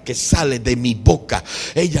palabra que sale de mi boca.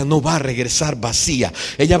 Ella no va a regresar vacía.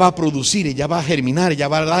 Ella va a producir, ella va a germinar, ella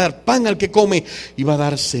va a dar pan al que come y va a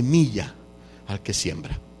dar semilla al que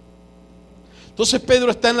siembra. Entonces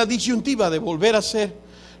Pedro está en la disyuntiva de volver a hacer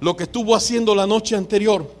lo que estuvo haciendo la noche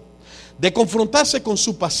anterior, de confrontarse con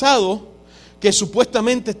su pasado, que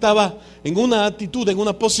supuestamente estaba en una actitud, en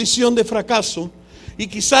una posición de fracaso, y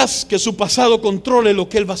quizás que su pasado controle lo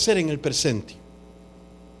que él va a hacer en el presente.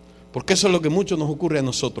 Porque eso es lo que mucho nos ocurre a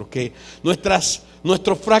nosotros, que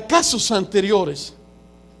nuestros fracasos anteriores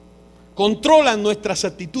controlan nuestras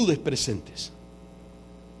actitudes presentes.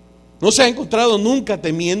 ¿No se ha encontrado nunca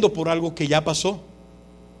temiendo por algo que ya pasó?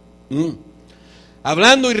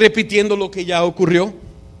 Hablando y repitiendo lo que ya ocurrió,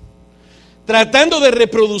 tratando de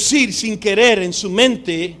reproducir sin querer en su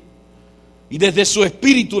mente y desde su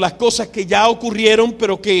espíritu las cosas que ya ocurrieron,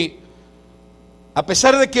 pero que a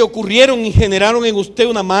pesar de que ocurrieron y generaron en usted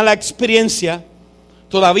una mala experiencia,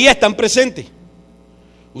 todavía están presentes.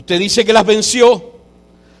 Usted dice que las venció,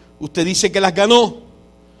 usted dice que las ganó,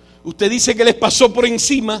 usted dice que les pasó por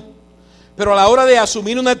encima, pero a la hora de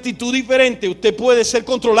asumir una actitud diferente, usted puede ser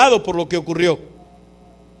controlado por lo que ocurrió.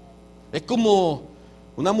 Es como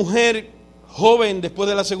una mujer joven después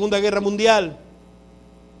de la Segunda Guerra Mundial,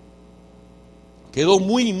 quedó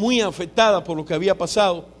muy afectada por lo que había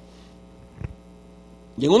pasado.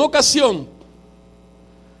 Y en una ocasión,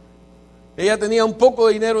 ella tenía un poco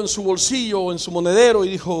de dinero en su bolsillo o en su monedero y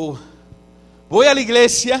dijo: voy a la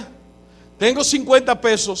iglesia, tengo 50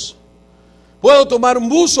 pesos, puedo tomar un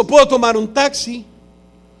bus o puedo tomar un taxi.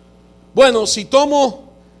 Bueno,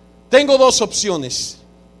 tengo dos opciones,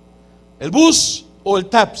 el bus o el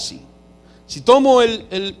taxi. Si tomo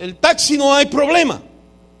el taxi no hay problema,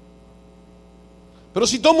 pero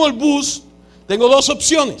si tomo el bus tengo dos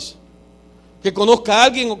opciones: que conozca a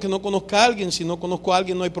alguien o que no conozca a alguien. Si no conozco a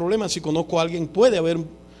alguien no hay problema, si conozco a alguien puede haber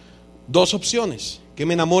dos opciones: que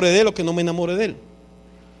me enamore de él o que no me enamore de él.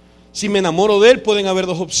 Si me enamoro de él pueden haber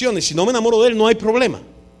dos opciones, si no me enamoro de él no hay problema: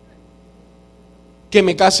 que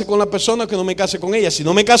me case con la persona o que no me case con ella. Si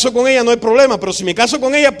no me caso con ella no hay problema, pero si me caso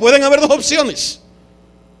con ella pueden haber dos opciones: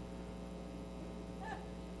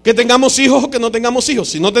 que tengamos hijos o que no tengamos hijos.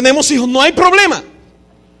 Si no tenemos hijos no hay problema,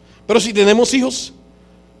 pero si tenemos hijos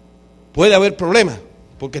puede haber problema,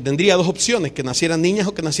 porque tendría dos opciones: que nacieran niñas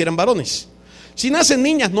o que nacieran varones. Si nacen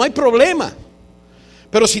niñas no hay problema,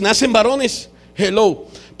 pero si nacen varones,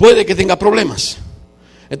 puede que tenga problemas.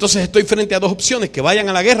 Entonces estoy frente a dos opciones: que vayan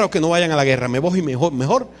a la guerra o que no vayan a la guerra. Me voy y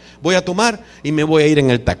mejor voy a tomar y me voy a ir en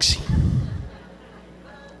el taxi.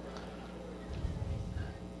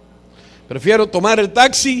 Prefiero tomar el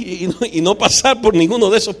taxi y no pasar por ninguno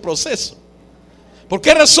de esos procesos. ¿Por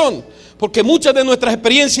qué razón? Porque muchas de nuestras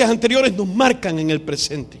experiencias anteriores nos marcan en el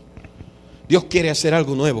presente. Dios quiere hacer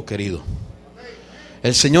algo nuevo, querido.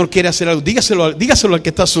 El Señor quiere hacer algo. Dígaselo al que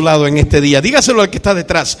está a su lado en este día. Dígaselo al que está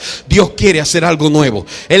detrás. Dios quiere hacer algo nuevo.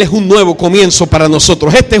 Él es un nuevo comienzo para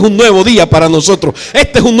nosotros. Este es un nuevo día para nosotros.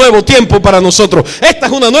 Este es un nuevo tiempo para nosotros. Esta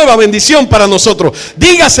es una nueva bendición para nosotros.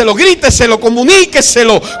 Dígaselo, gríteselo,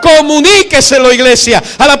 comuníqueselo, iglesia,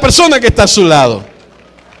 a la persona que está a su lado.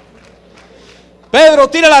 Pedro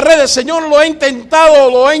tira las redes: Señor, lo he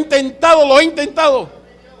intentado.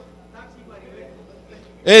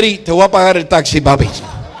 Eri, te voy a pagar el taxi, papi.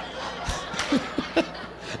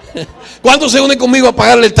 ¿Cuántos se unen conmigo a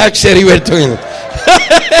pagarle el taxi a Heriberto?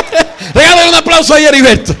 Regálale un aplauso a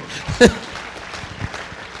Heriberto.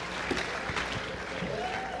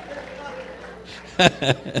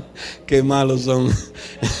 Qué malos son.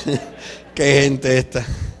 Qué gente esta.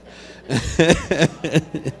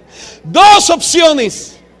 Dos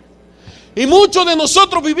opciones. Y muchos de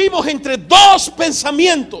nosotros vivimos entre dos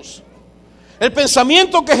pensamientos: el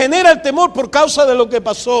pensamiento que genera el temor por causa de lo que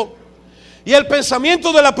pasó, y el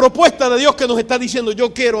pensamiento de la propuesta de Dios que nos está diciendo: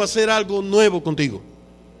 yo quiero hacer algo nuevo contigo.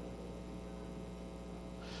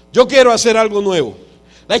 Yo quiero hacer algo nuevo.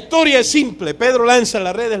 La historia es simple. Pedro lanza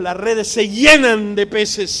las redes se llenan de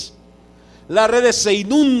peces. Las redes se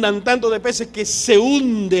inundan tanto de peces que se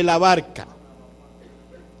hunde la barca.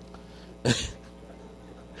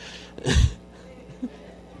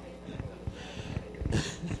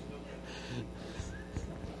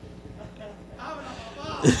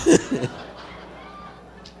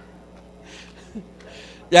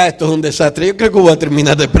 Ya esto es un desastre. Yo creo que voy a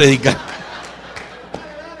terminar de predicar.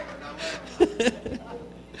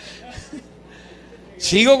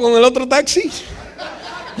 ¿Sigo con el otro taxi?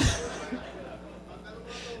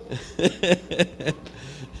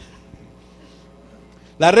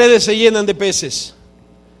 Las redes se llenan de peces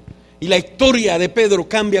y la historia de Pedro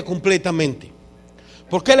cambia completamente.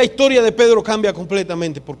 ¿Por qué la historia de Pedro cambia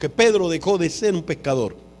completamente? Porque Pedro dejó de ser un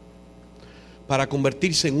pescador para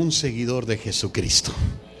convertirse en un seguidor de Jesucristo.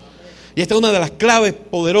 Y esta es una de las claves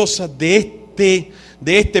poderosas de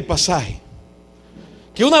este pasaje.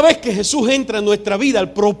 Que una vez que Jesús entra en nuestra vida,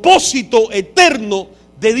 el propósito eterno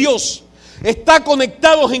de Dios está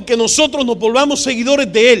conectado en que nosotros nos volvamos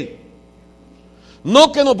seguidores de Él.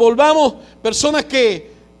 No que nos volvamos personas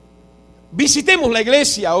que visitemos la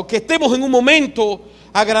iglesia o que estemos en un momento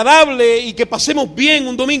agradable y que pasemos bien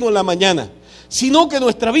un domingo en la mañana, sino que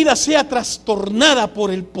nuestra vida sea trastornada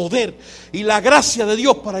por el poder y la gracia de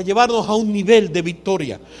Dios para llevarnos a un nivel de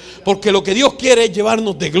victoria. Porque lo que Dios quiere es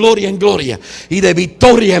llevarnos de gloria en gloria y de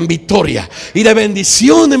victoria en victoria y de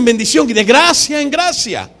bendición en bendición y de gracia en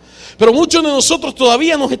gracia. Pero muchos de nosotros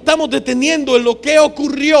todavía nos estamos deteniendo en lo que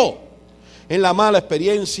ocurrió, en la mala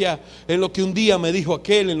experiencia, en lo que un día me dijo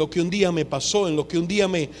aquel, en lo que un día me pasó, en lo que un día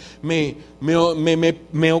me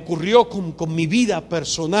ocurrió con mi vida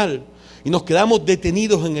personal. Y nos quedamos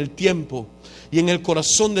detenidos en el tiempo. Y en el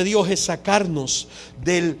corazón de Dios es sacarnos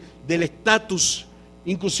del estatus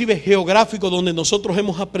inclusive geográfico, donde nosotros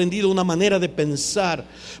hemos aprendido una manera de pensar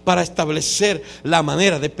para establecer la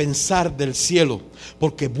manera de pensar del cielo.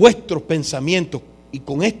 Porque vuestros pensamientos, y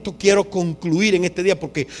con esto quiero concluir en este día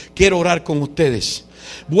porque quiero orar con ustedes.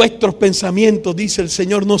 Vuestros pensamientos, dice el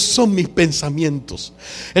Señor, no son mis pensamientos.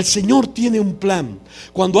 El Señor tiene un plan.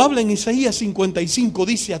 Cuando habla en Isaías 55,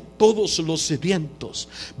 dice: a todos los sedientos,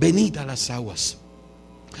 venid a las aguas.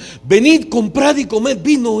 Venid, comprad y comed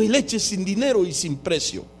vino y leche sin dinero y sin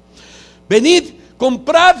precio. Venid,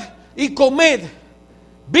 comprad y comed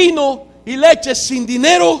vino y leche sin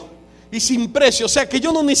dinero y sin precio. O sea que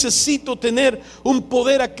yo no necesito tener un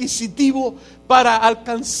poder adquisitivo para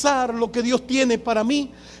alcanzar lo que Dios tiene para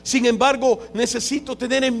mí. Sin embargo, necesito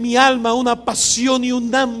tener en mi alma una pasión y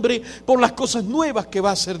un hambre por las cosas nuevas que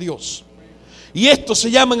va a hacer Dios. Y esto se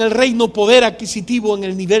llama en el reino poder adquisitivo en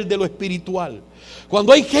el nivel de lo espiritual.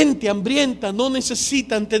 Cuando hay gente hambrienta, no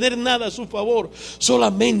necesitan tener nada a su favor,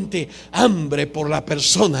 solamente hambre por la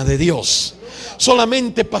persona de Dios.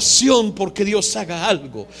 Solamente pasión porque Dios haga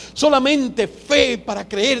algo. Solamente fe para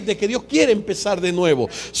creer de que Dios quiere empezar de nuevo.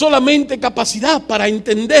 Solamente capacidad para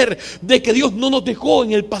entender de que Dios no nos dejó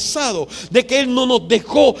en el pasado, de que Él no nos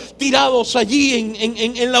dejó tirados allí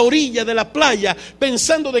en la orilla de la playa,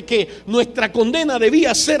 pensando de que nuestra condena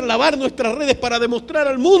debía ser lavar nuestras redes para demostrar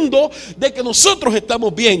al mundo de que nosotros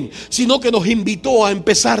estamos bien, sino que nos invitó a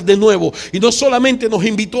empezar de nuevo. Y no solamente nos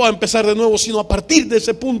invitó a empezar de nuevo, sino a partir de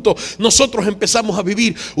ese punto nosotros empezamos a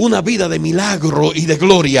vivir una vida de milagro y de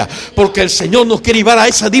gloria, porque el Señor nos quiere llevar a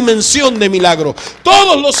esa dimensión de milagro.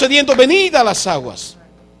 Todos los sedientos, venid a las aguas.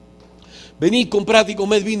 Venid, comprad y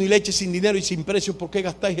comed vino y leche sin dinero y sin precio. ¿Por qué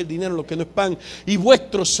gastáis el dinero en lo que no es pan y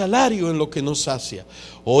vuestro salario en lo que no sacia?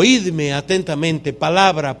 Oídme atentamente,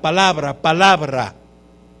 palabra, palabra, palabra.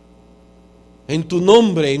 En tu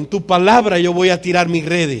nombre, en tu palabra yo voy a tirar mis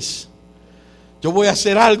redes. Yo voy a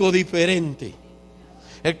hacer algo diferente.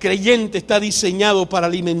 El creyente está diseñado para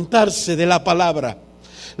alimentarse de la palabra.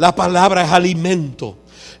 La palabra es alimento.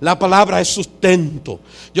 La palabra es sustento.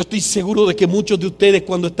 Yo estoy seguro de que muchos de ustedes,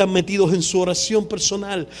 cuando están metidos en su oración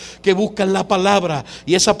personal, que buscan la palabra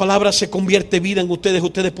y esa palabra se convierte en vida en ustedes,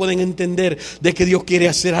 ustedes pueden entender de que Dios quiere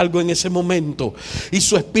hacer algo en ese momento. Y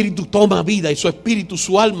su espíritu toma vida, y su espíritu,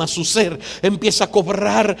 su alma, su ser empieza a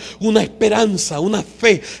cobrar una esperanza, una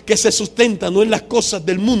fe que se sustenta no en las cosas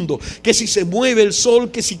del mundo, que si se mueve el sol,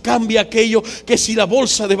 que si cambia aquello, que si la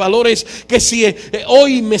bolsa de valores, que si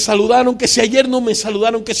hoy me saludaron, que si ayer no me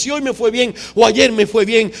saludaron, que si hoy me fue bien o ayer me fue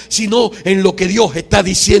bien, sino en lo que Dios está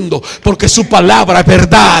diciendo, porque su palabra es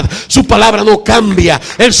verdad, su palabra no cambia,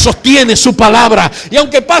 Él sostiene su palabra. Y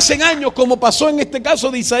aunque pasen años, como pasó en este caso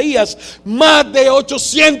de Isaías, más de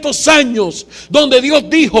 800 años, donde Dios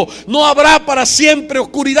dijo: no habrá para siempre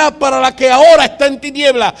oscuridad para la que ahora está en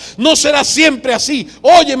tiniebla. No será siempre así.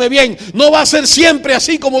 Óyeme bien, no va a ser siempre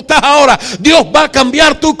así como estás ahora. Dios va a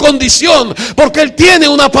cambiar tu condición, porque Él tiene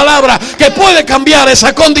una palabra que puede cambiar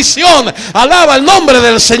esa condición. Alaba el nombre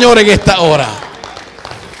del Señor en esta hora.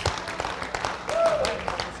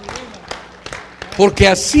 Porque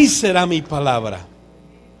así será mi palabra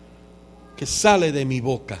que sale de mi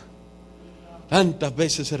boca. Tantas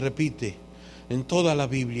veces se repite en toda la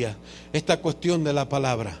Biblia esta cuestión de la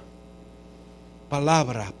palabra.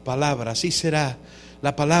 Palabra, palabra, así será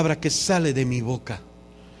la palabra que sale de mi boca.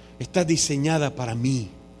 Está diseñada para mí,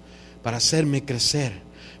 para hacerme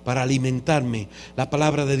crecer, para alimentarme. La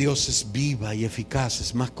palabra de Dios es viva y eficaz,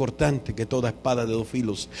 es más cortante que toda espada de dos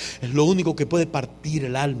filos. Es lo único que puede partir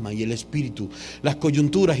el alma y el espíritu, las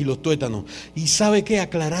coyunturas y los tuétanos. Y ¿sabe qué?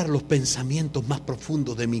 Aclarar los pensamientos más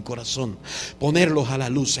profundos de mi corazón, ponerlos a la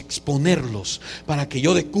luz, exponerlos, para que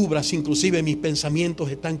yo descubra si inclusive mis pensamientos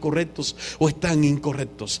están correctos o están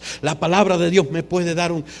incorrectos. La palabra de Dios me puede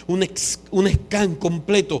dar un scan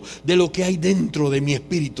completo de lo que hay dentro de mi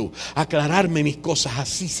espíritu, aclararme mis cosas.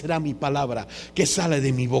 Así será mi palabra que sale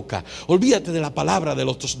de mi boca. Olvídate de la palabra de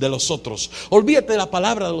los otros. Olvídate de la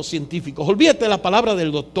palabra de los científicos. Olvídate de la palabra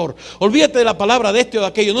del doctor. Olvídate de la palabra de este o de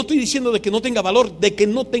aquello. No estoy diciendo de que no tenga valor, de que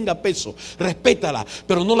no tenga peso. Respétala,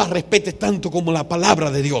 pero no la respetes tanto como la palabra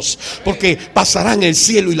de Dios. Porque pasarán el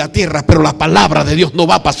cielo y la tierra, pero la palabra de Dios no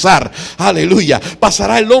va a pasar. Aleluya.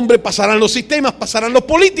 Pasará el hombre, pasarán los sistemas, pasarán los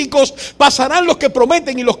políticos, pasarán los que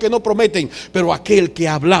prometen y los que no prometen. Pero aquel que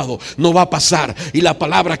ha hablado no va a pasar. Y la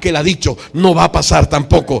palabra que Él ha dicho no va a pasar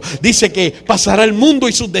tampoco. Dice que pasará el mundo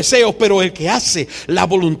y sus deseos, pero el que hace la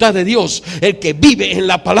voluntad de Dios, el que vive en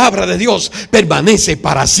la palabra de Dios, permanece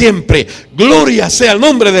para siempre. Gloria sea el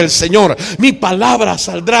nombre del Señor. Mi palabra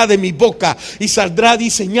saldrá de mi boca y saldrá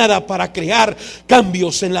diseñada para crear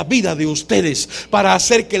cambios en la vida de ustedes, para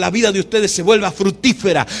hacer que la vida de ustedes se vuelva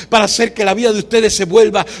fructífera, para hacer que la vida de ustedes se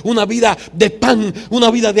vuelva una vida de pan, una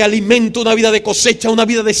vida de alimento, una vida de cosecha, una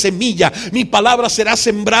vida de semilla. Mi palabra será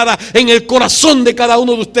sembrada en el corazón de cada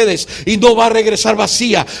uno de ustedes y no va a regresar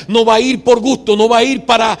vacía, no va a ir por gusto, no va a ir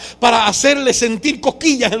para hacerle sentir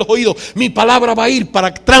cosquillas en los oídos. Mi palabra va a ir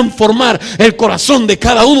para transformar el corazón de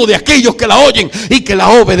cada uno de aquellos que la oyen y que la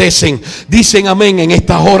obedecen. Dicen amén en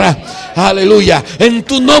esta hora. Aleluya. En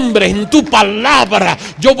tu nombre, en tu palabra,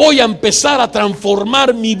 yo voy a empezar a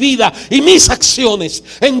transformar mi vida y mis acciones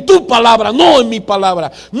en tu palabra, no en mi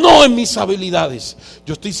palabra, no en mis habilidades.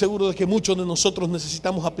 Yo estoy seguro de que muchos de nosotros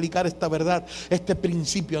necesitamos aplicar esta verdad, este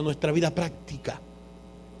principio a nuestra vida práctica.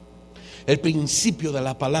 El principio de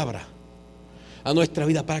la palabra a nuestra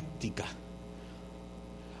vida práctica,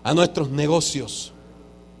 a nuestros negocios,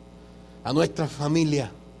 a nuestra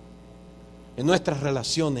familia, en nuestras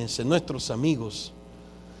relaciones, en nuestros amigos.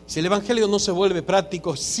 Si el evangelio no se vuelve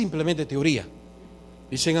práctico, es simplemente teoría.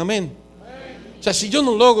 Dicen amén. O sea, si yo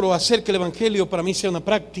no logro hacer que el evangelio para mí sea una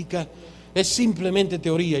práctica, es simplemente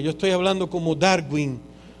teoría. Yo estoy hablando como Darwin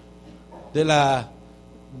de la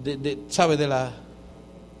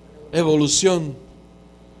evolución.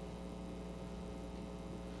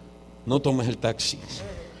 No tomes el taxi.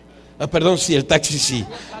 Perdón, sí, el taxi sí.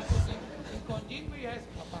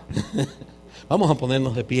 Vamos a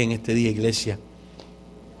ponernos de pie en este día, iglesia.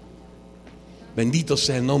 Bendito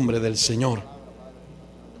sea el nombre del Señor.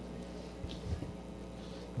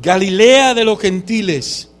 Galilea de los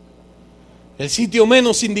gentiles, el sitio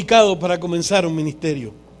menos indicado para comenzar un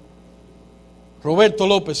ministerio. Roberto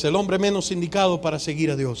López, el hombre menos indicado para seguir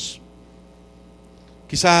a Dios.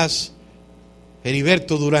 Quizás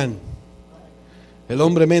Heriberto Durán, el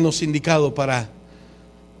hombre menos indicado para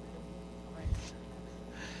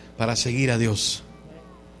seguir a Dios.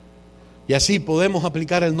 Y así podemos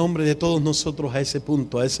aplicar el nombre de todos nosotros a ese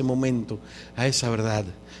punto, a ese momento, a esa verdad.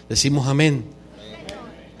 Decimos amén.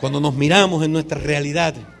 Cuando nos miramos en nuestra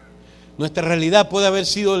realidad puede haber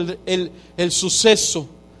sido el suceso,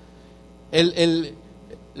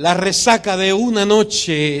 la resaca de una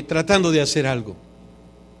noche tratando de hacer algo,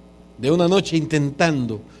 de una noche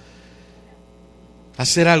intentando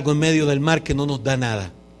hacer algo en medio del mar que no nos da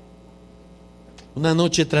nada. Una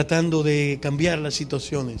noche tratando de cambiar las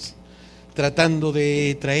situaciones, tratando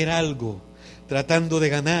de traer algo, tratando de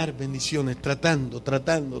ganar bendiciones, tratando.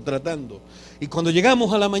 Y cuando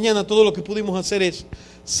llegamos a la mañana, todo lo que pudimos hacer es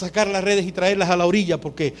sacar las redes y traerlas a la orilla,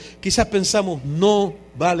 porque quizás pensamos, no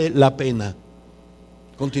vale la pena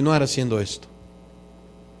continuar haciendo esto.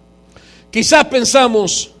 Quizás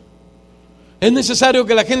pensamos, es necesario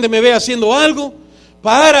que la gente me vea haciendo algo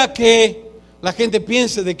para que la gente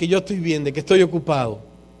piense de que yo estoy bien, de que estoy ocupado.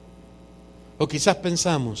 O quizás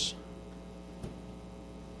pensamos,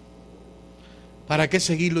 ¿para qué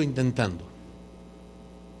seguirlo intentando?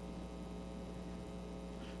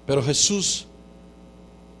 Pero Jesús,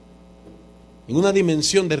 en una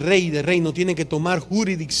dimensión de rey y de reino, tiene que tomar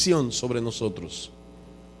jurisdicción sobre nosotros.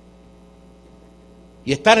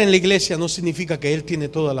 Y estar en la iglesia no significa que Él tiene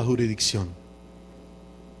toda la jurisdicción.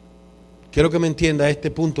 Quiero que me entienda este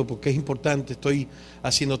punto porque es importante. Estoy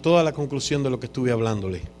haciendo toda la conclusión de lo que estuve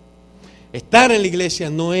hablándole. Estar en la iglesia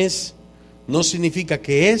no significa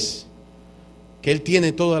que Él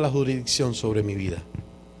tiene toda la jurisdicción sobre mi vida.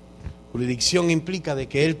 Jurisdicción implica de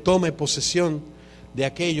que Él tome posesión de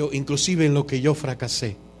aquello, inclusive en lo que yo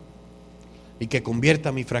fracasé, y que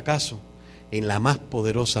convierta mi fracaso en la más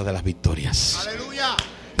poderosa de las victorias. ¡Aleluya!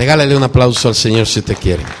 Regálale un aplauso al Señor si usted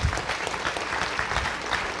quiere.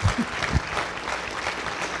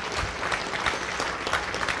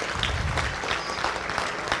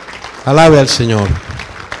 Alabe al Señor.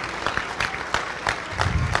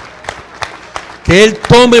 Que Él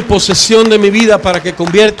tome posesión de mi vida para que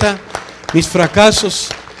convierta mis fracasos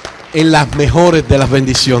en las mejores de las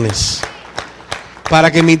bendiciones.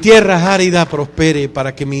 Para que mi tierra árida prospere,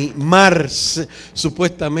 para que mi mar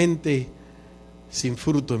supuestamente sin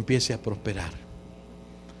fruto empiece a prosperar.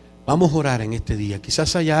 Vamos a orar en este día.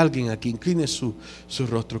 Quizás haya alguien aquí, incline su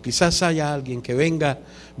rostro. Quizás haya alguien que venga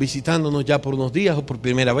visitándonos ya por unos días o por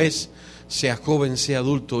primera vez, sea joven, sea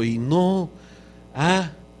adulto, y no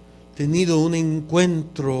ha tenido un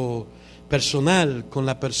encuentro personal con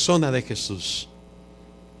la persona de Jesús.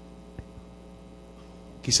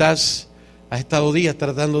 Quizás Has estado días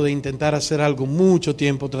tratando de intentar hacer algo, mucho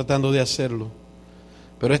tiempo tratando de hacerlo.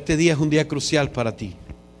 Pero este día es un día crucial para ti.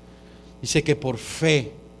 Dice que por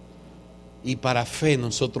fe y para fe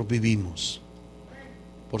nosotros vivimos.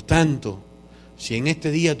 Por tanto, si en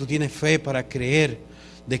este día tú tienes fe para creer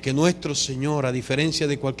de que nuestro Señor, a diferencia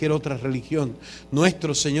de cualquier otra religión,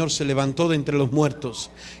 nuestro Señor se levantó de entre los muertos,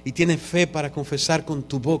 y tienes fe para confesar con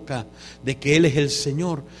tu boca de que Él es el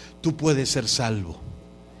Señor, tú puedes ser salvo.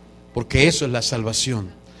 Porque eso es la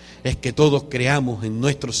salvación, es que todos creamos en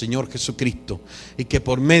nuestro Señor Jesucristo y que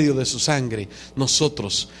por medio de su sangre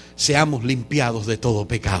nosotros seamos limpiados de todo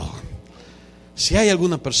pecado. Si hay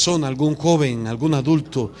alguna persona, algún joven, algún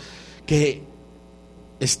adulto que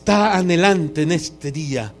está anhelante en este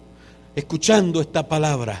día, escuchando esta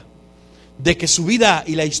palabra, de que su vida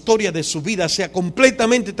y la historia de su vida sea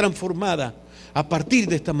completamente transformada a partir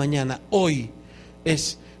de esta mañana, hoy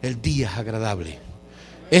es el día agradable.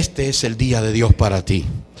 Este es el día de Dios para ti.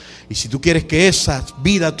 Y si tú quieres que esa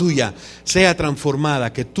vida tuya sea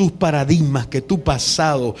transformada, que tus paradigmas, que tu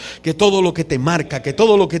pasado, que todo lo que te marca, que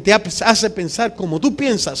todo lo que te hace pensar como tú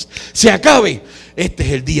piensas, se acabe, este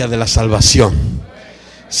es el día de la salvación.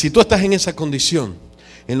 Si tú estás en esa condición,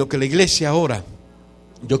 en lo que la iglesia ora,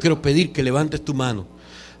 yo quiero pedir que levantes tu mano.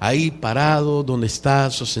 Ahí parado donde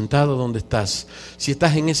estás o sentado donde estás. Si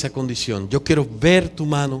estás en esa condición, yo quiero ver tu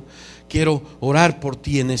mano. Quiero orar por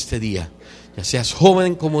ti en este día. Ya seas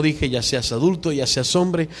joven, como dije, ya seas adulto, ya seas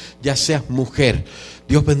hombre, ya seas mujer.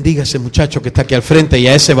 Dios bendiga a ese muchacho que está aquí al frente y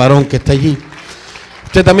a ese varón que está allí.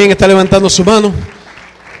 Usted también está levantando su mano.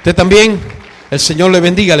 Usted también. El Señor le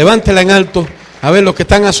bendiga. Levántela en alto. A ver, los que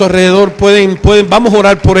están a su alrededor pueden, vamos a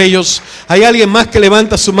orar por ellos. Hay alguien más que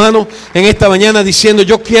levanta su mano en esta mañana diciendo: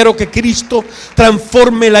 yo quiero que Cristo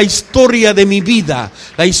transforme la historia de mi vida,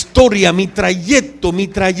 la historia, mi trayecto, mi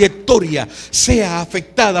trayectoria sea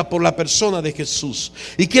afectada por la persona de Jesús.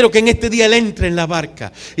 Y quiero que en este día Él entre en la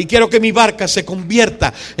barca. Y quiero que mi barca se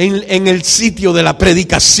convierta en el sitio de la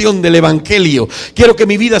predicación del Evangelio. Quiero que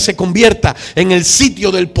mi vida se convierta en el sitio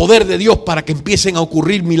del poder de Dios para que empiecen a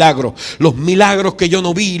ocurrir milagros. Los milagros que yo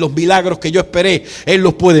no vi, los milagros que yo esperé, Él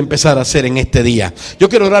los puede empezar a hacer en este día. Yo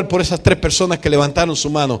quiero orar por esas 3 personas que levantaron su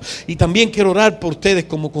mano, y también quiero orar por ustedes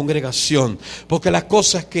como congregación, porque las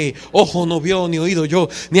cosas que ojo no vio, ni oído yo,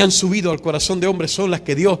 ni han subido al corazón de hombre, son las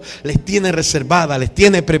que Dios les tiene reservadas, les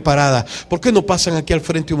tiene preparadas. ¿Por qué no pasan aquí al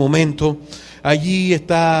frente un momento? Allí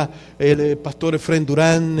está el pastor Efrén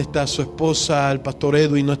Durán, está su esposa, el pastor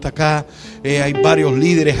Edwin no está acá. Hay varios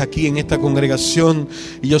líderes aquí en esta congregación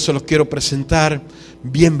y yo se los quiero presentar.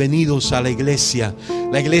 Bienvenidos a la iglesia.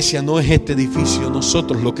 La iglesia no es este edificio,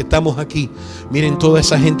 nosotros los que estamos aquí. Miren toda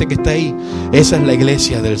esa gente que está ahí, esa es la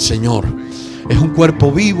iglesia del Señor. Es un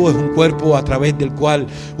cuerpo vivo, es un cuerpo a través del cual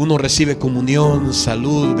uno recibe comunión,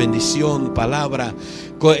 salud, bendición, palabra,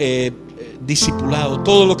 discipulado,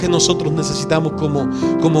 todo lo que nosotros necesitamos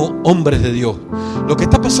como hombres de Dios. Lo que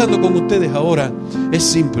está pasando con ustedes ahora es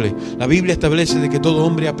simple. La Biblia establece de que todo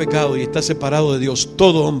hombre ha pecado y está separado de Dios.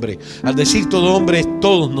 Todo hombre, al decir todo hombre, es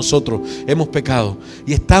todos nosotros hemos pecado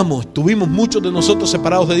y estuvimos muchos de nosotros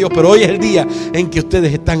separados de Dios, pero hoy es el día en que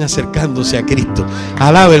ustedes están acercándose a Cristo.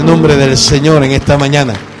 Alabe el nombre del Señor en esta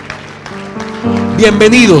mañana.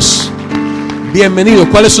 Bienvenidos, bienvenidos.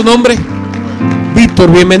 ¿Cuál es su nombre?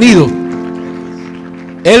 Víctor, bienvenido.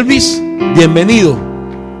 Elvis, bienvenido.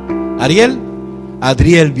 Ariel,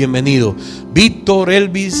 Adriel, bienvenido. Víctor,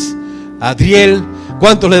 Elvis, Adriel,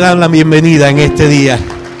 ¿cuántos le dan la bienvenida en este día?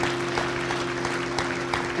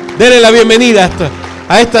 Denle la bienvenida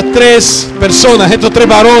a estas 3 personas, estos 3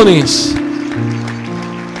 varones.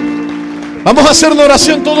 Vamos a hacer una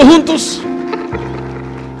oración todos juntos.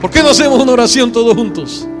 ¿Por qué no hacemos una oración todos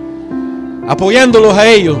juntos? Apoyándolos a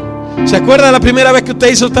ellos. ¿Se acuerda de la primera vez que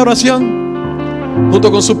usted hizo esta oración?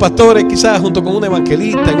 Junto con sus pastores, quizás junto con un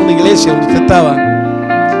evangelista en una iglesia donde usted estaba.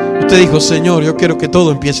 Usted dijo: Señor, yo quiero que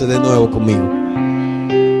todo empiece de nuevo conmigo.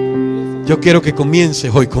 Yo quiero que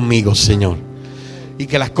comiences hoy conmigo, Señor. Y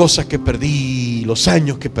que las cosas que perdí, los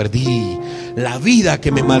años que perdí, la vida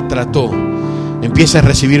que me maltrató, empiece a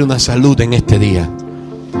recibir una salud en este día.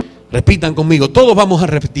 Repitan conmigo, todos vamos a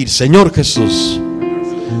repetir: Señor Jesús,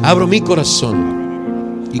 abro mi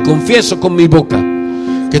corazón y confieso con mi boca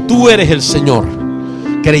que tú eres el Señor,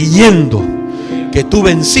 creyendo que tú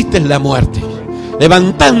venciste la muerte,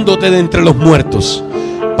 levantándote de entre los muertos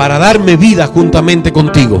para darme vida juntamente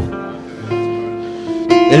contigo.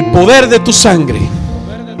 El poder de tu sangre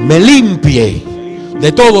me limpie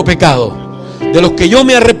de todo pecado, de los que yo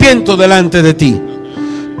me arrepiento delante de ti.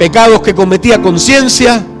 Pecados que cometí a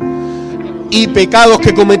conciencia y pecados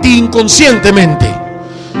que cometí inconscientemente.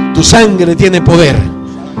 Tu sangre tiene poder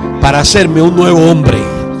para hacerme un nuevo hombre,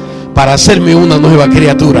 para hacerme una nueva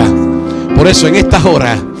criatura. Por eso en estas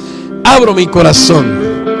horas abro mi corazón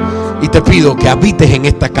y te pido que habites en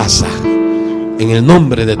esta casa, en el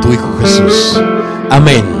nombre de tu Hijo Jesús.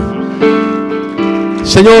 Amén.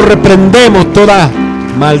 Señor, reprendemos toda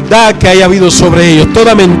maldad que haya habido sobre ellos,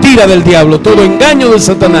 toda mentira del diablo, todo engaño de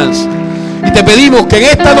Satanás. Y te pedimos que en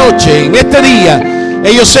esta noche, en este día,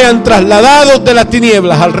 ellos sean trasladados de las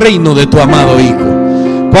tinieblas al reino de tu amado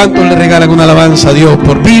Hijo. ¿Cuántos le regalan una alabanza a Dios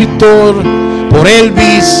por Víctor, por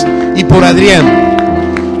Elvis y por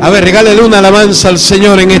Adrián? A ver, regálele una alabanza al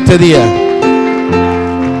Señor en este día.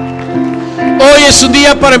 Hoy es un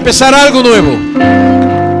día para empezar algo nuevo.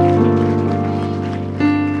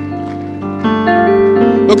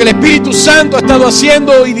 Lo que el Espíritu Santo ha estado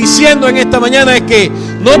haciendo y diciendo en esta mañana es que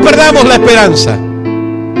no perdamos la esperanza,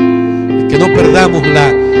 que no perdamos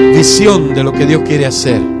la visión de lo que Dios quiere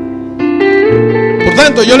hacer. Por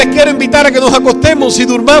tanto, yo les quiero invitar a que nos acostemos y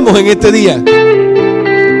durmamos en este día.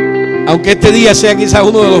 Aunque este día sea quizás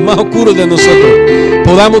uno de los más oscuros de nosotros,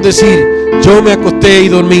 podamos decir: yo me acosté y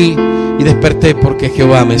dormí y desperté porque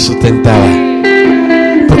Jehová me sustentaba.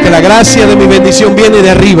 Porque la gracia de mi bendición viene de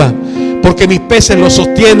arriba. Porque mis peces lo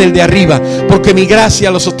sostiene el de arriba. Porque mi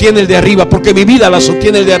gracia lo sostiene el de arriba. Porque mi vida la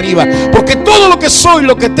sostiene el de arriba. Porque todo lo que soy,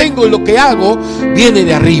 lo que tengo y lo que hago viene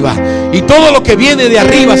de arriba. Y todo lo que viene de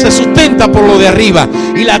arriba se sustenta por lo de arriba.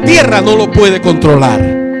 Y la tierra no lo puede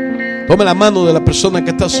controlar. Tome la mano de la persona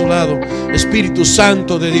que está a su lado. Espíritu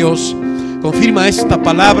Santo de Dios, confirma esta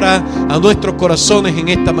palabra a nuestros corazones en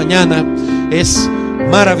esta mañana. Es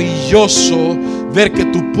maravilloso ver que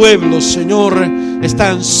tu pueblo, Señor, está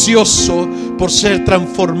ansioso por ser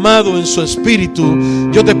transformado en su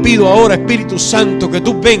espíritu. Yo te pido ahora, Espíritu Santo, que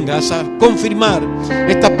tú vengas a confirmar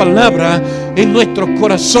esta palabra en nuestros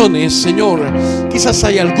corazones, Señor. Quizás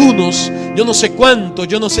hay algunos, yo no sé cuántos,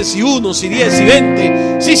 yo no sé si 1, si 10, si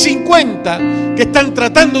 20, si 50, que están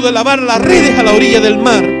tratando de lavar las redes a la orilla del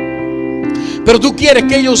mar. Pero tú quieres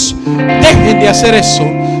que ellos dejen de hacer eso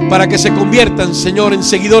para que se conviertan, Señor, en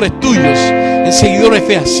seguidores tuyos, en seguidores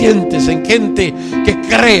fehacientes, en gente que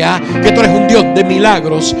crea que tú eres un Dios de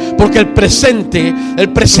milagros. Porque el presente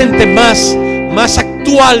más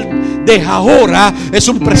actual de ahora es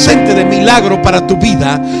un presente de milagro para tu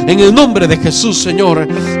vida. En el nombre de Jesús, Señor,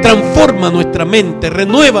 transforma nuestra mente,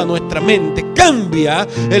 renueva nuestra mente, cambia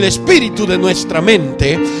el espíritu de nuestra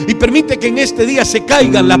mente y permite que en este día se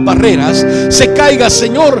caigan las barreras, se caiga,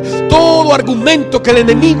 Señor, todo argumento que el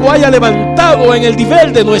enemigo haya levantado en el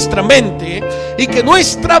nivel de nuestra mente, y que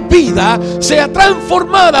nuestra vida sea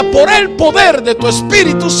transformada por el poder de tu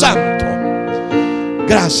Espíritu Santo.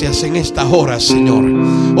 Gracias en esta hora, Señor.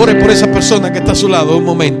 Ore por esa persona que está a su lado. Un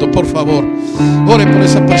momento, por favor. Ore por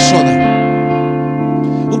esa persona.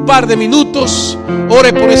 Un par de minutos.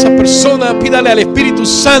 Ore por esa persona. Pídale al Espíritu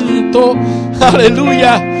Santo,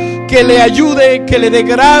 aleluya, que le ayude, que le dé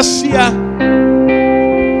gracia.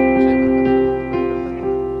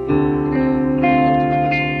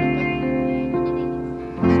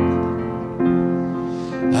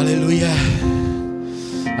 Aleluya.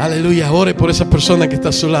 Aleluya, ore por esa persona que está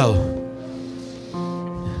a su lado.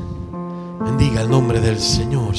 Bendiga el nombre del Señor.